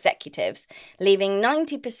executives, leaving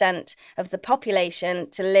 90% of the population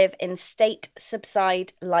to live in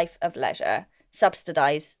state-subsidized life of leisure.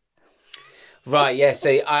 Subsidise. Right, yeah.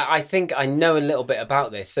 So I think I know a little bit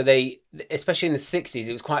about this. So they, especially in the 60s,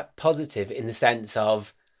 it was quite positive in the sense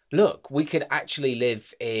of, look, we could actually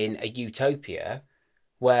live in a utopia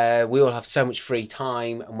where we all have so much free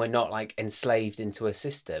time and we're not like enslaved into a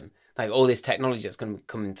system. Like all this technology that's going to be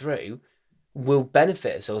coming through will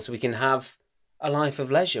benefit us all so we can have a life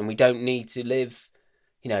of leisure and we don't need to live,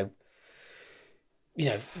 you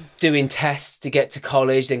know, doing tests to get to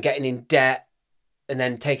college, then getting in debt and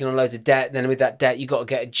then taking on loads of debt. Then with that debt, you got to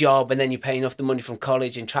get a job and then you're paying off the money from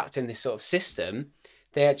college and trapped in this sort of system.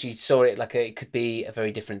 They actually saw it like it could be a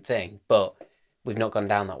very different thing, but we've not gone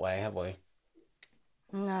down that way, have we?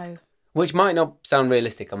 No. Which might not sound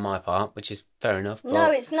realistic on my part, which is fair enough. But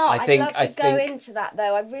No, it's not. I think, I'd love to go into that,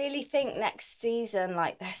 though. I really think next season,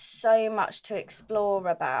 like, there's so much to explore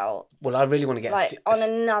about. Well, I really want to get Like, on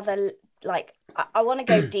another like, I want to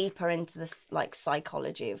go deeper into this, like,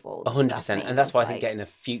 psychology of all this 100%. And that's why I think like, getting a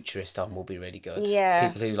futurist on will be really good. Yeah.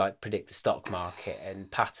 People who, like, predict the stock market and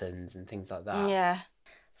patterns and things like that. Yeah.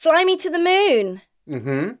 Fly Me to the Moon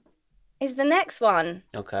Mm-hmm. is the next one.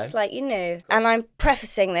 Okay. It's like, you knew. And I'm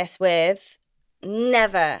prefacing this with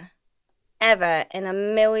never, ever in a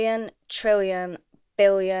million, trillion,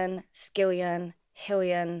 billion, skillion,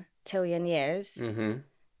 hillion, tillion years Mm-hmm.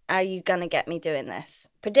 are you going to get me doing this.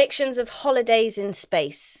 Predictions of holidays in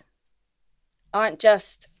space aren't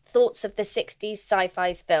just thoughts of the 60s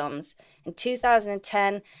sci-fi films. In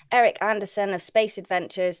 2010, Eric Anderson of Space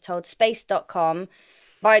Adventures told Space.com,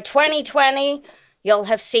 by 2020, you'll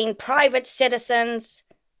have seen private citizens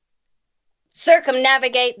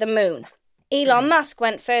circumnavigate the moon. Elon Musk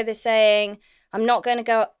went further, saying, I'm going to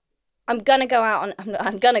go out on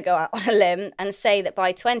a limb and say that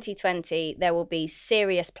by 2020 there will be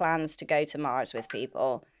serious plans to go to Mars with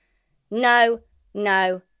people. No.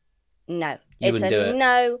 You wouldn't do it.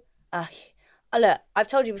 No. Look, I've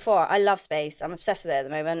told you before, I love space. I'm obsessed with it at the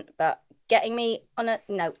moment, but getting me on a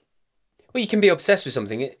no. Well, you can be obsessed with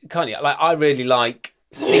something, can't you? Like, I really like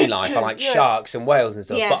sea life. I like sharks and whales and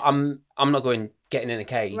stuff. Yeah. But I'm not going getting in a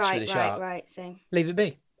cage with a shark. Right. So Leave it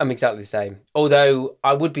be. I'm exactly the same. Although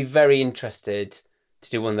I would be very interested to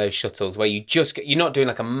do one of those shuttles where you're not doing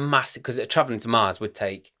like a massive, because traveling to Mars would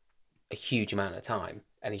take a huge amount of time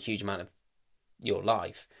and a huge amount of your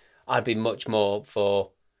life. I'd be much more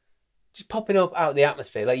for just popping up out of the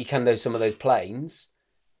atmosphere like you can do some of those planes,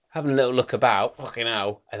 having a little look about, fucking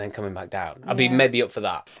hell, and then coming back down. I'd be maybe up for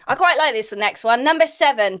that. I quite like this next one. Number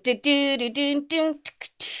 7. Top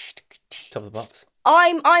of the box.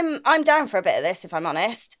 I'm down for a bit of this, if I'm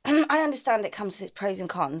honest. I understand it comes with its pros and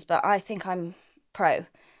cons, but I think I'm pro.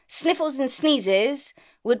 Sniffles and sneezes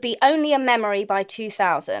would be only a memory by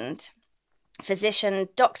 2000. Physician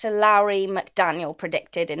Dr. Lowry McDaniel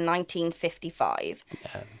predicted in 1955.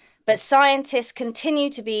 But scientists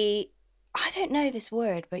continue to be, I don't know this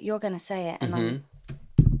word, but you're going to say it. And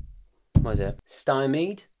What is it?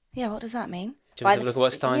 Stymied? Yeah, what does that mean? Do you want to look at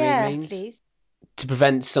what stymied means? Please. To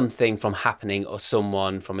prevent something from happening or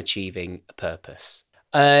someone from achieving a purpose.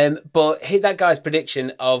 But that guy's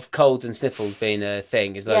prediction of colds and sniffles being a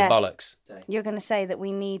thing is a load of bollocks. You're going to say that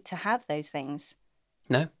we need to have those things.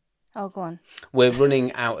 No. Oh, go on. We're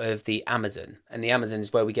running out of the Amazon, and the Amazon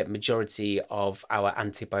is where we get majority of our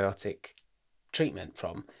antibiotic treatment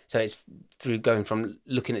from. So it's through going from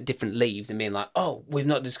looking at different leaves and being like, oh, we've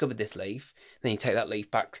not discovered this leaf. And then you take that leaf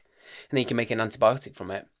back and then you can make an antibiotic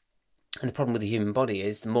from it. And the problem with the human body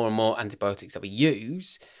is the more and more antibiotics that we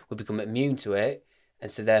use, we become immune to it. And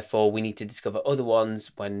so therefore we need to discover other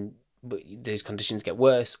ones when those conditions get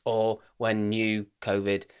worse, or when new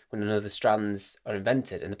COVID, when another strands are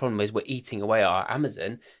invented. And the problem is we're eating away our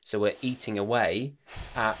Amazon. So we're eating away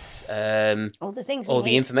at all the things, all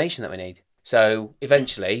the information that we need. So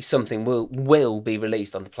eventually something will be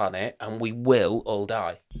released on the planet and we will all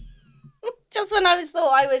die. Just when I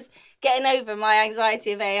thought I was getting over my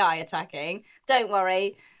anxiety of AI attacking, don't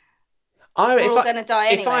worry. We're all going to die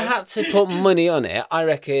anyway. If I had to put money on it, I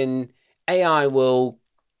reckon AI will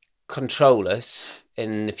control us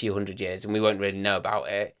in a few hundred years and we won't really know about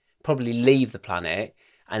it. Probably leave the planet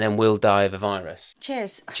and then we'll die of a virus.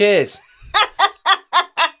 Cheers. Cheers.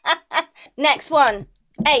 Next one.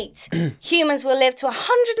 8. Humans will live to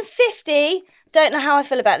 150. Don't know how I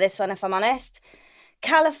feel about this one, if I'm honest.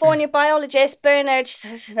 California biologist Bernard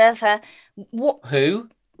Who?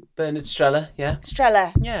 Bernard Streller, yeah?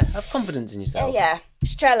 Streller. Yeah, have confidence in yourself. Yeah.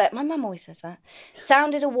 Streller. My mum always says that.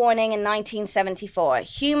 Sounded a warning in 1974.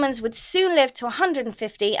 Humans would soon live to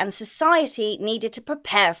 150 and society needed to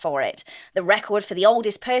prepare for it. The record for the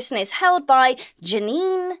oldest person is held by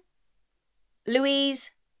Janine Louise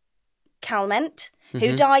Calment,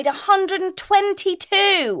 who died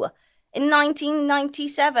 122 in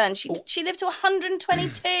 1997. She lived to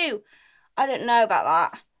 122. I don't know about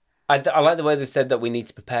that. I like the way they said that we need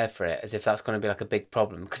to prepare for it, as if that's going to be like a big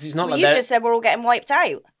problem, because it's not Well, like you just said we're all getting wiped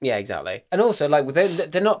out. Yeah, exactly. And also, like,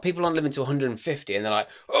 they're not, people aren't living to 150 and they're like,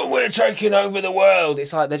 oh, we're taking over the world.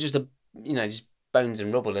 It's like they're just just bones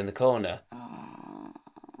and rubble in the corner. Oh.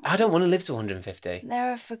 I don't want to live to 150.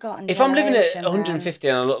 They're a forgotten If I'm living at generation, 150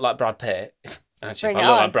 and I look like Brad Pitt, actually, Bring if I it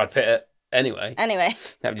look on. like Brad Pitt anyway, Anyway,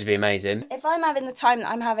 that would just be amazing. if I'm having the time that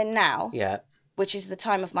I'm having now, Yeah, which is the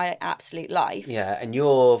time of my absolute life, yeah, and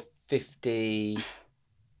you're 50...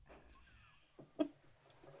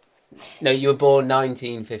 No, you were born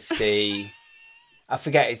 1950... I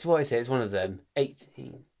forget, what is it? It's one of them.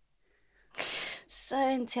 18. so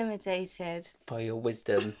intimidated By your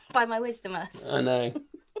wisdom. by my wisdomous. I know.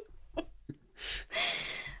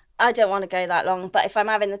 I don't want to go that long, but if I'm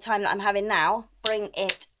having the time that I'm having now, bring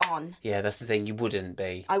it on. Yeah, that's the thing. You wouldn't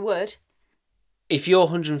be. I would. If you're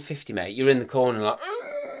 150, mate, you're in the corner like...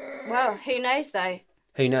 Well, who knows though?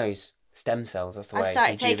 Who knows? Stem cells, that's the way. I've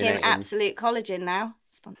started taking Rejuvenating. Absolute Collagen now.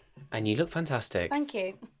 And you look fantastic. Thank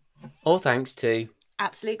you. All thanks to...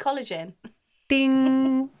 Absolute Collagen.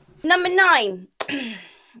 Ding! Number 9.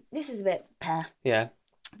 This is a bit... Yeah.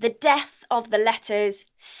 The death of the letters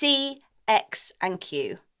C, X and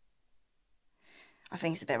Q. I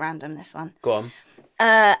think it's a bit random, this one. Go on.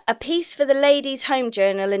 A piece for the Ladies' Home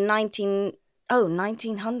Journal in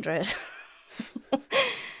 1900.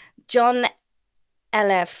 John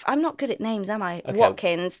L.F. I'm not good at names, am I? Okay.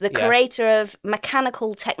 Watkins, the curator of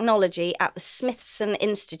mechanical technology at the Smithson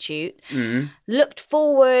Institute, looked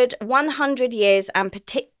forward 100 years and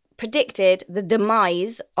predicted the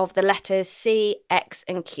demise of the letters C, X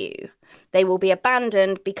and Q. They will be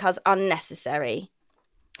abandoned because unnecessary.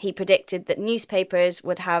 He predicted that newspapers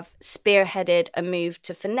would have spearheaded a move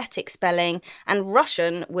to phonetic spelling and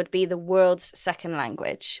Russian would be the world's second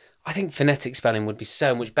language. I think phonetic spelling would be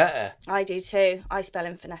so much better. I do too. I spell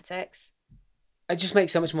in phonetics. It just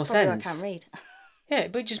makes so much more Probably sense. why I can't read. Yeah,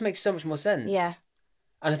 but it just makes so much more sense. Yeah.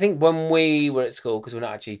 And I think when we were at school, because we're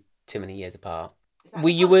not actually too many years apart,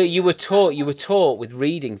 you were taught with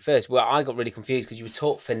reading first. Well, I got really confused because you were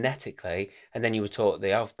taught phonetically, and then you were taught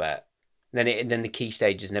the alphabet, and then the key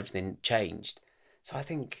stages and everything changed. So I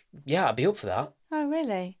think, yeah, I'd be up for that. Oh,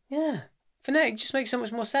 really? Yeah, phonetic just makes so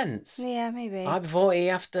much more sense. Yeah, maybe. I before E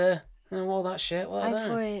after all that shit. Well, I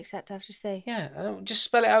before E except after C. Yeah, I don't just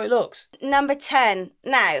spell it how it looks. Number 10.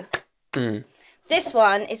 Now, this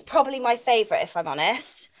one is probably my favourite, if I'm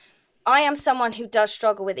honest. I am someone who does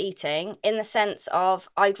struggle with eating in the sense of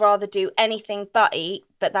I'd rather do anything but eat,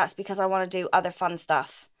 but that's because I want to do other fun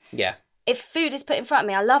stuff. Yeah. If food is put in front of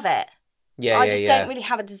me, I love it. Yeah, I just don't really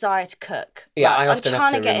have a desire to cook. Yeah, much. I often I'm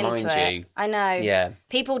trying have to get remind into you. it. I know. Yeah.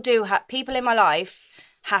 People in my life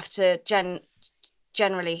have to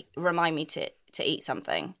generally remind me to eat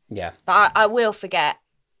something. Yeah. But I will forget,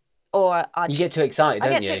 or You get too excited,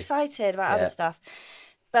 don't you? I get too excited about other stuff.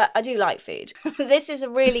 But I do like food. This is a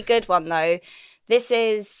really good one, though. This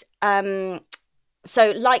is, so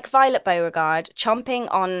like Violet Beauregard, chomping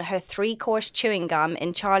on her 3-course chewing gum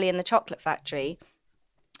in Charlie and the Chocolate Factory,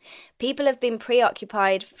 people have been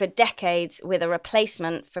preoccupied for decades with a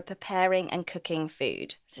replacement for preparing and cooking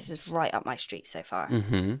food. This is right up my street so far.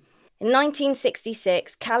 Mm-hmm. In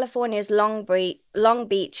 1966, California's Long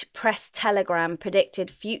Beach Press-Telegram predicted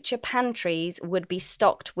future pantries would be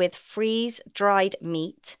stocked with freeze-dried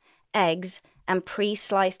meat, eggs, and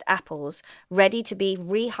pre-sliced apples, ready to be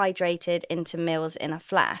rehydrated into meals in a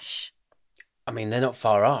flash. I mean, they're not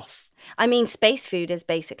far off. I mean, space food is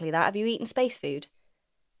basically that. Have you eaten space food?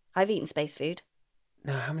 I've eaten space food.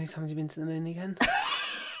 No, how many times have you been to the moon again?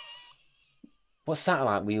 What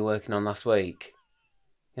satellite were you working on last week?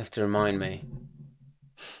 You have to remind me.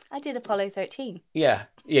 I did Apollo 13. Yeah,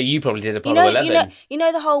 you probably did Apollo 11. You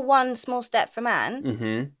know the whole one small step for man?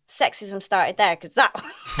 Mm-hmm. Sexism started there because that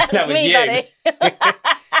That was me, you. buddy.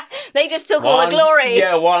 They just took all the glory.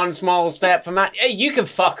 Yeah, one small step for man. Hey, you can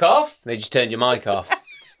fuck off. They just turned your mic off.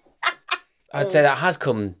 I'd say that has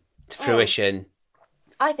come to fruition.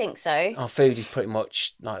 I think so. Our food is pretty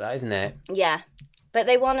much like that, isn't it? Yeah. But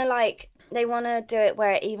they want to do it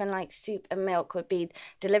where even like soup and milk would be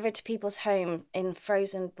delivered to people's home in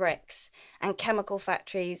frozen bricks, and chemical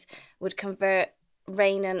factories would convert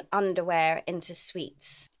rain and underwear into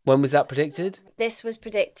sweets. When was that predicted? This was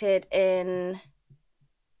predicted in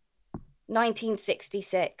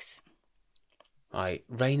 1966. Right,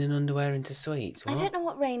 rain and underwear into sweets. What? I don't know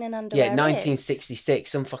what rain and underwear Yeah, is.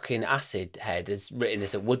 1966. Some fucking acid head has written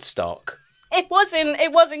this at Woodstock. It was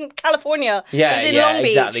in California. Yeah, it was in yeah, Long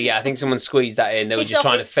Beach. exactly. Yeah, I think someone squeezed that in. They were It's just off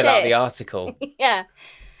trying to his fill out the tits. article. Yeah.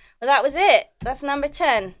 Well, that was it. That's number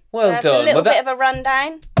 10. Well so that's done. a little Well, that- bit of a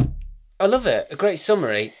rundown. I love it. A great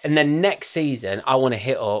summary. And then next season, I want to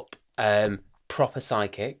hit up proper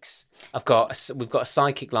psychics. We've got a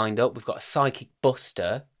psychic lined up. We've got a psychic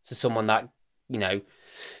buster, so someone that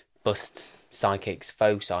busts psychics,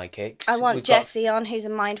 faux psychics. I want We've got- Jessie on, who's a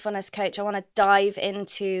mindfulness coach. I want to dive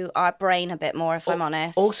into our brain a bit more, if I'm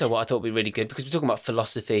honest. Also, what I thought would be really good, because we're talking about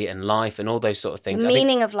philosophy and life and all those sort of things. the I think-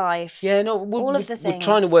 meaning of life. Yeah, no, all of the We're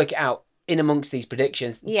trying to things. work it out in amongst these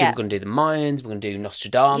predictions. Yeah. We're going to do the Mayans, we're going to do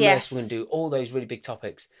Nostradamus, Yes. we're going to do all those really big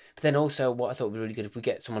topics. But then also, what I thought would be really good if we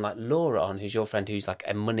get someone like Laura on, who's your friend, who's like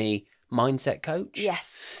a money mindset coach.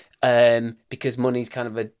 Yes. Because money's kind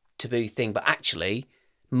of a taboo thing, but actually,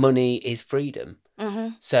 money is freedom.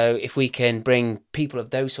 So if we can bring people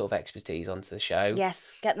of those sort of expertise onto the show,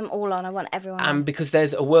 Yes, get them all on. I want everyone on. and because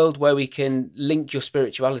there's a world where we can link your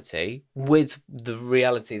spirituality with the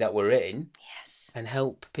reality that we're in, Yes. and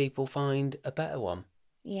help people find a better one.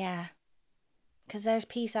 Yeah. Because there's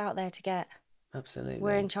peace out there to get. Absolutely.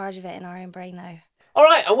 We're in charge of it in our own brain, though. All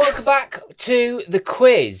right, and welcome back to the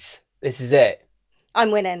quiz. This is it.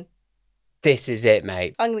 I'm winning. This is it,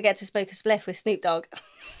 mate. I'm going to get to smoke a spliff with Snoop Dogg.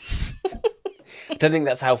 I don't think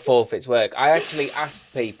that's how forfeits work. I actually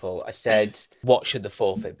asked people, I said, what should the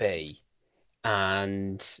forfeit be?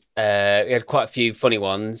 And we had quite a few funny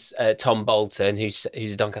ones. Tom Bolton, who's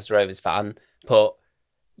a Doncaster Rovers fan, put,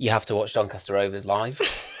 you have to watch Doncaster Rovers live,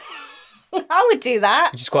 I would do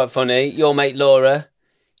that. which is quite funny. Your mate Laura,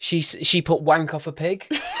 she put wank off a pig,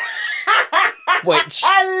 which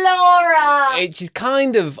Laura! is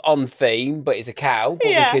kind of on theme, but it's a cow, but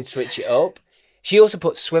Yeah. we could switch it up. She also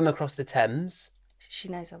put swim across the Thames. She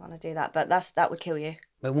knows I want to do that, but that would kill you.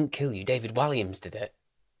 It won't kill you. David Walliams did it.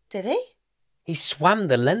 Did he? He swam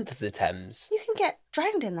the length of the Thames. You can get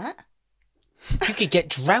drowned in that. You could get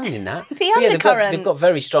drowned in that. The Yeah, undercurrent. they've got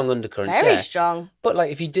very strong undercurrents. Very yeah. strong. But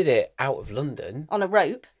like if you did it out of London, On a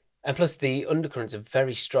rope. and plus the undercurrents are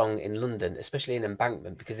very strong in London, especially in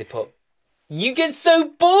Embankment, because they put. You get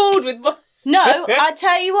so bored with my. No, I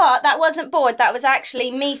tell you what, that wasn't bored. That was actually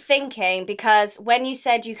me thinking, because when you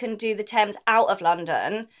said you can do the Thames out of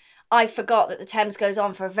London, I forgot that the Thames goes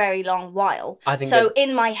on for a very long while. I think so that-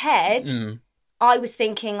 in my head, I was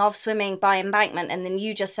thinking of swimming by Embankment, and then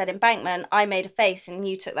you just said Embankment. I made a face, and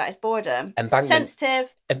you took that as boredom. Embankment. Sensitive.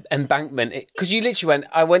 Embankment, because you literally went.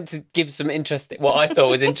 I went to give some interesting, what I thought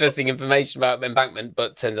was interesting information about Embankment,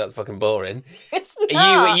 but turns out it's fucking boring. It's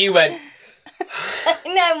not. You went.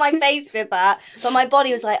 No, my face did that, but my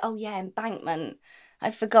body was like, "Oh yeah, Embankment." I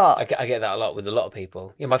forgot. I get that a lot with a lot of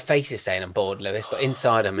people. Yeah, my face is saying I'm bored, Lewis, but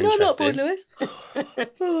inside I'm interested. Lewis.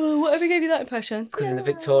 Oh, whatever gave you that impression? Because in the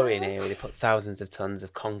Victorian era, they put thousands of tons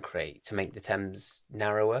of concrete to make the Thames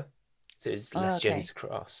narrower, so it's less okay. journeys to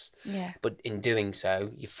cross. Yeah. But in doing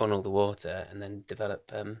so, you funnel the water and then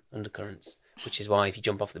develop undercurrents, which is why if you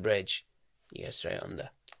jump off the bridge, you go straight under.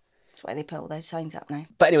 That's why they put all those signs up now.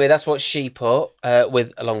 But anyway, that's what she put,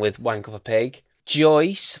 along with wank of a pig.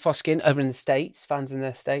 Joyce Foskin over in the States, fans in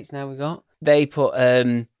the States now we got. They put,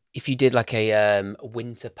 if you did like a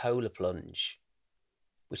winter polar plunge,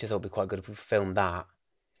 which I thought would be quite good if we filmed that.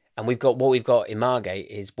 And we've got in Margate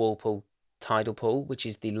is Walpole Tidal Pool, which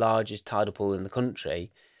is the largest tidal pool in the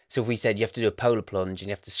country. So if we said you have to do a polar plunge and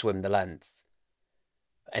you have to swim the length,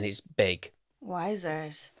 and it's big.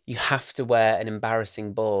 Wowzers. You have to wear an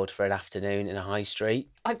embarrassing board for an afternoon in a high street.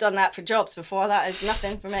 I've done that for jobs before. That is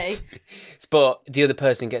nothing for me. But the other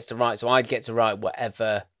person gets to write, so I'd get to write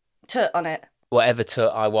whatever Tut on it.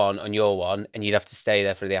 tut I want on your one, and you'd have to stay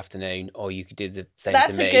there for the afternoon, or you could do the same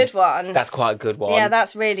That's to me. a good one. That's quite a good one. Yeah,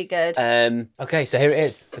 that's really good. Okay, so here it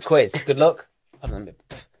is, the quiz. Good luck. Hold on a bit.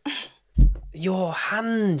 Your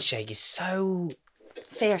handshake is so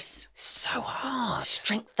Fierce. hard.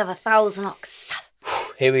 Strength of 1,000 ox.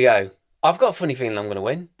 Here we go. I've got a funny feeling I'm going to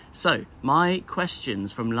win. So, my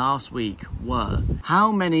questions from last week were,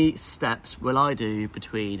 how many steps will I do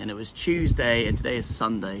between, and it was Tuesday and today is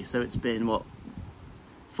Sunday, so it's been,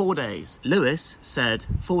 4 days. Lewis said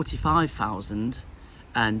 45,000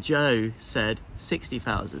 and Joe said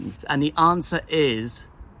 60,000. And the answer is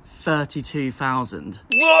 32,000.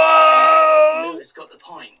 Whoa! Lewis got the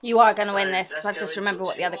point. You are going to win this, because let's I just go remember into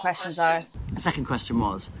what the two other more questions questions. The second question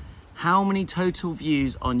was, how many total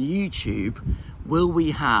views on YouTube will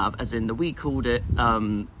we have, as in we called it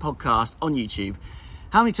podcast on YouTube,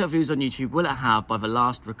 how many total views on YouTube will it have by the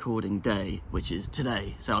last recording day, which is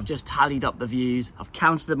today? So I've just tallied up the views, I've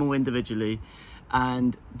counted them all individually,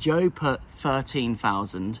 and Joe put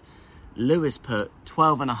 13,000, Lewis put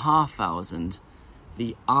 12,500.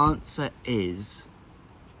 The answer is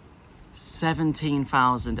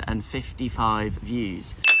 17,055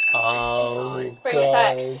 views. Oh, Bring it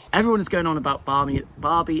back. God. Everyone is going on about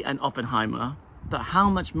Barbie and Oppenheimer, but how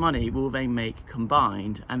much money will they make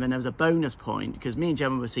combined? And then there was a bonus point, because me and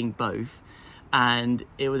Gemma were seeing both, and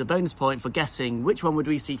it was a bonus point for guessing which one would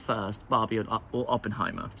we see first, Barbie or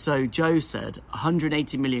Oppenheimer. So Joe said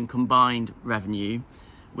 180 million combined revenue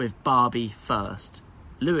with Barbie first.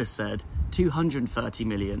 Lewis said 230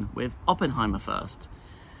 million with Oppenheimer first.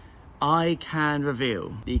 I can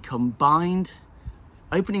reveal the combined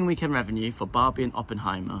opening weekend revenue for Barbie and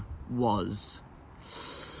Oppenheimer was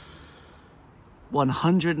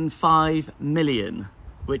 105 million,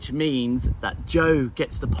 which means that Joe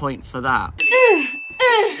gets the point for that.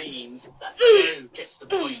 Which means means that Jo gets the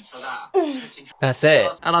point for that. That's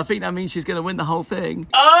it. And I think that means she's going to win the whole thing.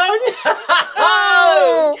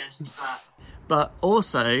 Oh no! Guessed that. But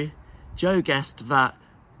also, Jo guessed that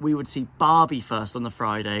we would see Barbie first on the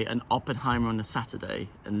Friday and Oppenheimer on the Saturday.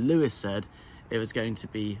 And Lewis said it was going to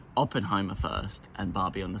be Oppenheimer first and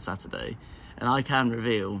Barbie on the Saturday. And I can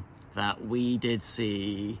reveal that we did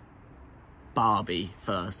see Barbie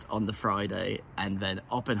first on the Friday and then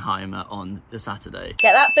Oppenheimer on the Saturday.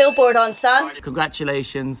 Get that billboard on, son.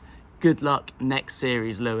 Congratulations. Good luck next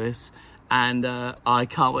series, Lewis. And I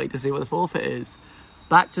can't wait to see what the forfeit is.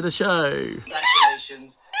 Back to the show.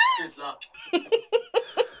 Congratulations. Good luck.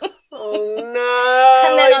 Oh no!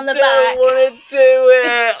 And then on the I back. don't want to do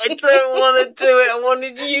it. I don't want to do it. I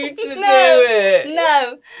wanted you to do it.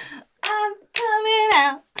 No. I'm coming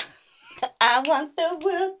out. I want the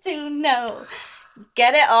world to know.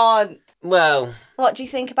 Get it on. Well, What do you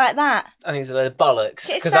think about that? I think it's a load of bollocks. It's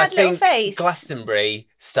a Because I sad little think face. Glastonbury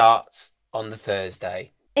starts on the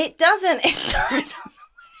Thursday. It doesn't. It starts on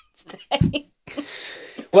the Wednesday.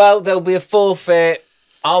 Well, there'll be a forfeit.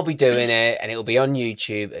 I'll be doing it, and it'll be on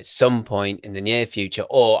YouTube at some point in the near future,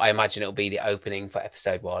 or I imagine it'll be the opening for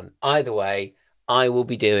episode 1. Either way, I will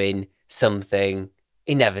be doing something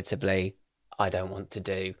inevitably I don't want to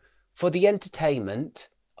do for the entertainment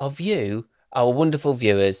of you, our wonderful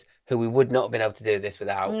viewers, who we would not have been able to do this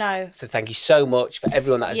without. No. So thank you so much for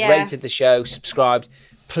everyone that has Yeah. rated the show, subscribed.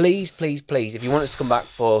 Please, please, please, if you want us to come back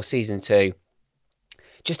for season 2,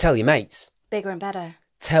 just tell your mates. Bigger and better.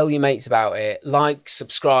 Tell your mates about it. Like,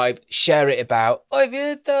 subscribe, share it about. Oh, have you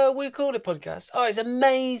heard the We Called It podcast? Oh, it's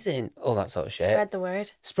amazing. All that sort of shit. Spread the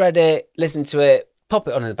word. Spread it, listen to it, pop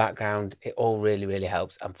it on in the background. It all really, really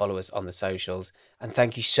helps. And follow us on the socials. And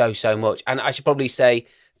thank you so, so much. And I should probably say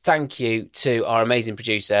thank you to our amazing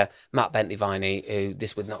producer, Matt Bentley-Viney, who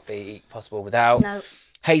this would not be possible without. No.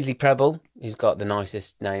 Hazley Preble, who's got the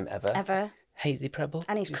nicest name ever. Ever. Hazley Preble.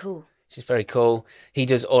 And he's cool. She's very cool. He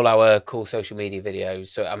does all our cool social media videos.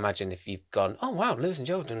 So imagine if you've gone, oh, wow, Lewis and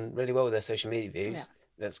Joe have done really well with their social media views. Yeah.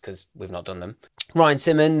 That's because we've not done them. Ryan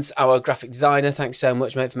Simmons, our graphic designer. Thanks so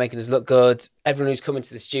much, mate, for making us look good. Everyone who's come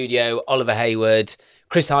into the studio, Oliver Hayward,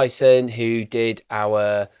 Chris Hyson, who did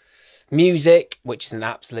our music, which is an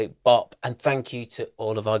absolute bop. And thank you to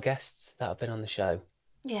all of our guests that have been on the show.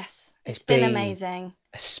 Yes. It's It's been been- amazing.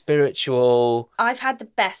 A spiritual... I've had the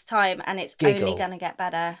best time and it's only Giggle. going to get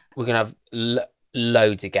better. We're going to have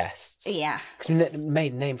loads of guests. Yeah. Because we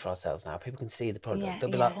made a name for ourselves now. People can see the product. Yeah, They'll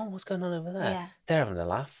be yeah. like, oh, what's going on over there? Yeah. They're having a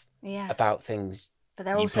laugh Yeah. about things. But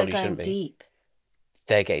they're you also probably going shouldn't be. deep.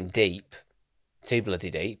 They're getting deep. Too bloody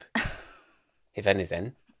deep, if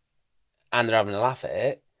anything. And they're having a laugh at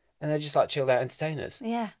it. And they're just like chilled out entertainers.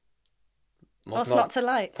 Yeah. What's What's not to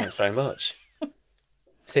like? Thanks very much.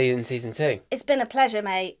 See you in season 2. It's been a pleasure,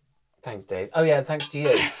 mate. Thanks, Dave. Oh, yeah, and thanks to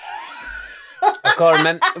you. I can't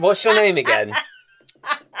remember. What's your name again?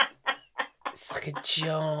 It's like a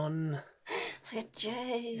John. It's like a joke.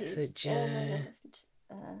 It's a John.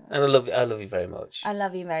 And I love you very much. I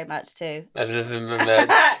love you very much too. I love you very much.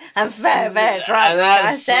 I'm very, very drunk. And that's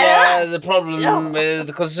I said, the problem with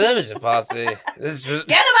the Conservative Party. Get get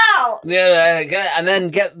them out! and then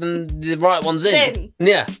get them the right ones in.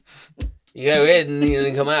 Yeah. You go in and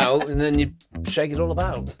you come out and then you shake it all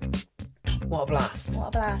about. What a blast. What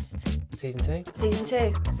a blast. Season 2. Season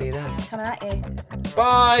 2, See you then. coming at you.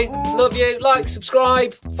 Bye. Love you. Like,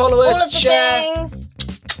 subscribe, follow us, All of the share. things.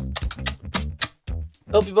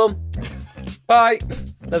 Up your bum. Bye.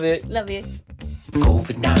 Love you. Love you.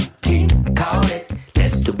 COVID-19, caught it.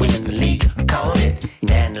 Leicester winning the league, caught it.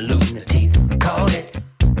 Nana losing the teeth, caught it.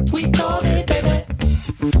 We caught it, baby.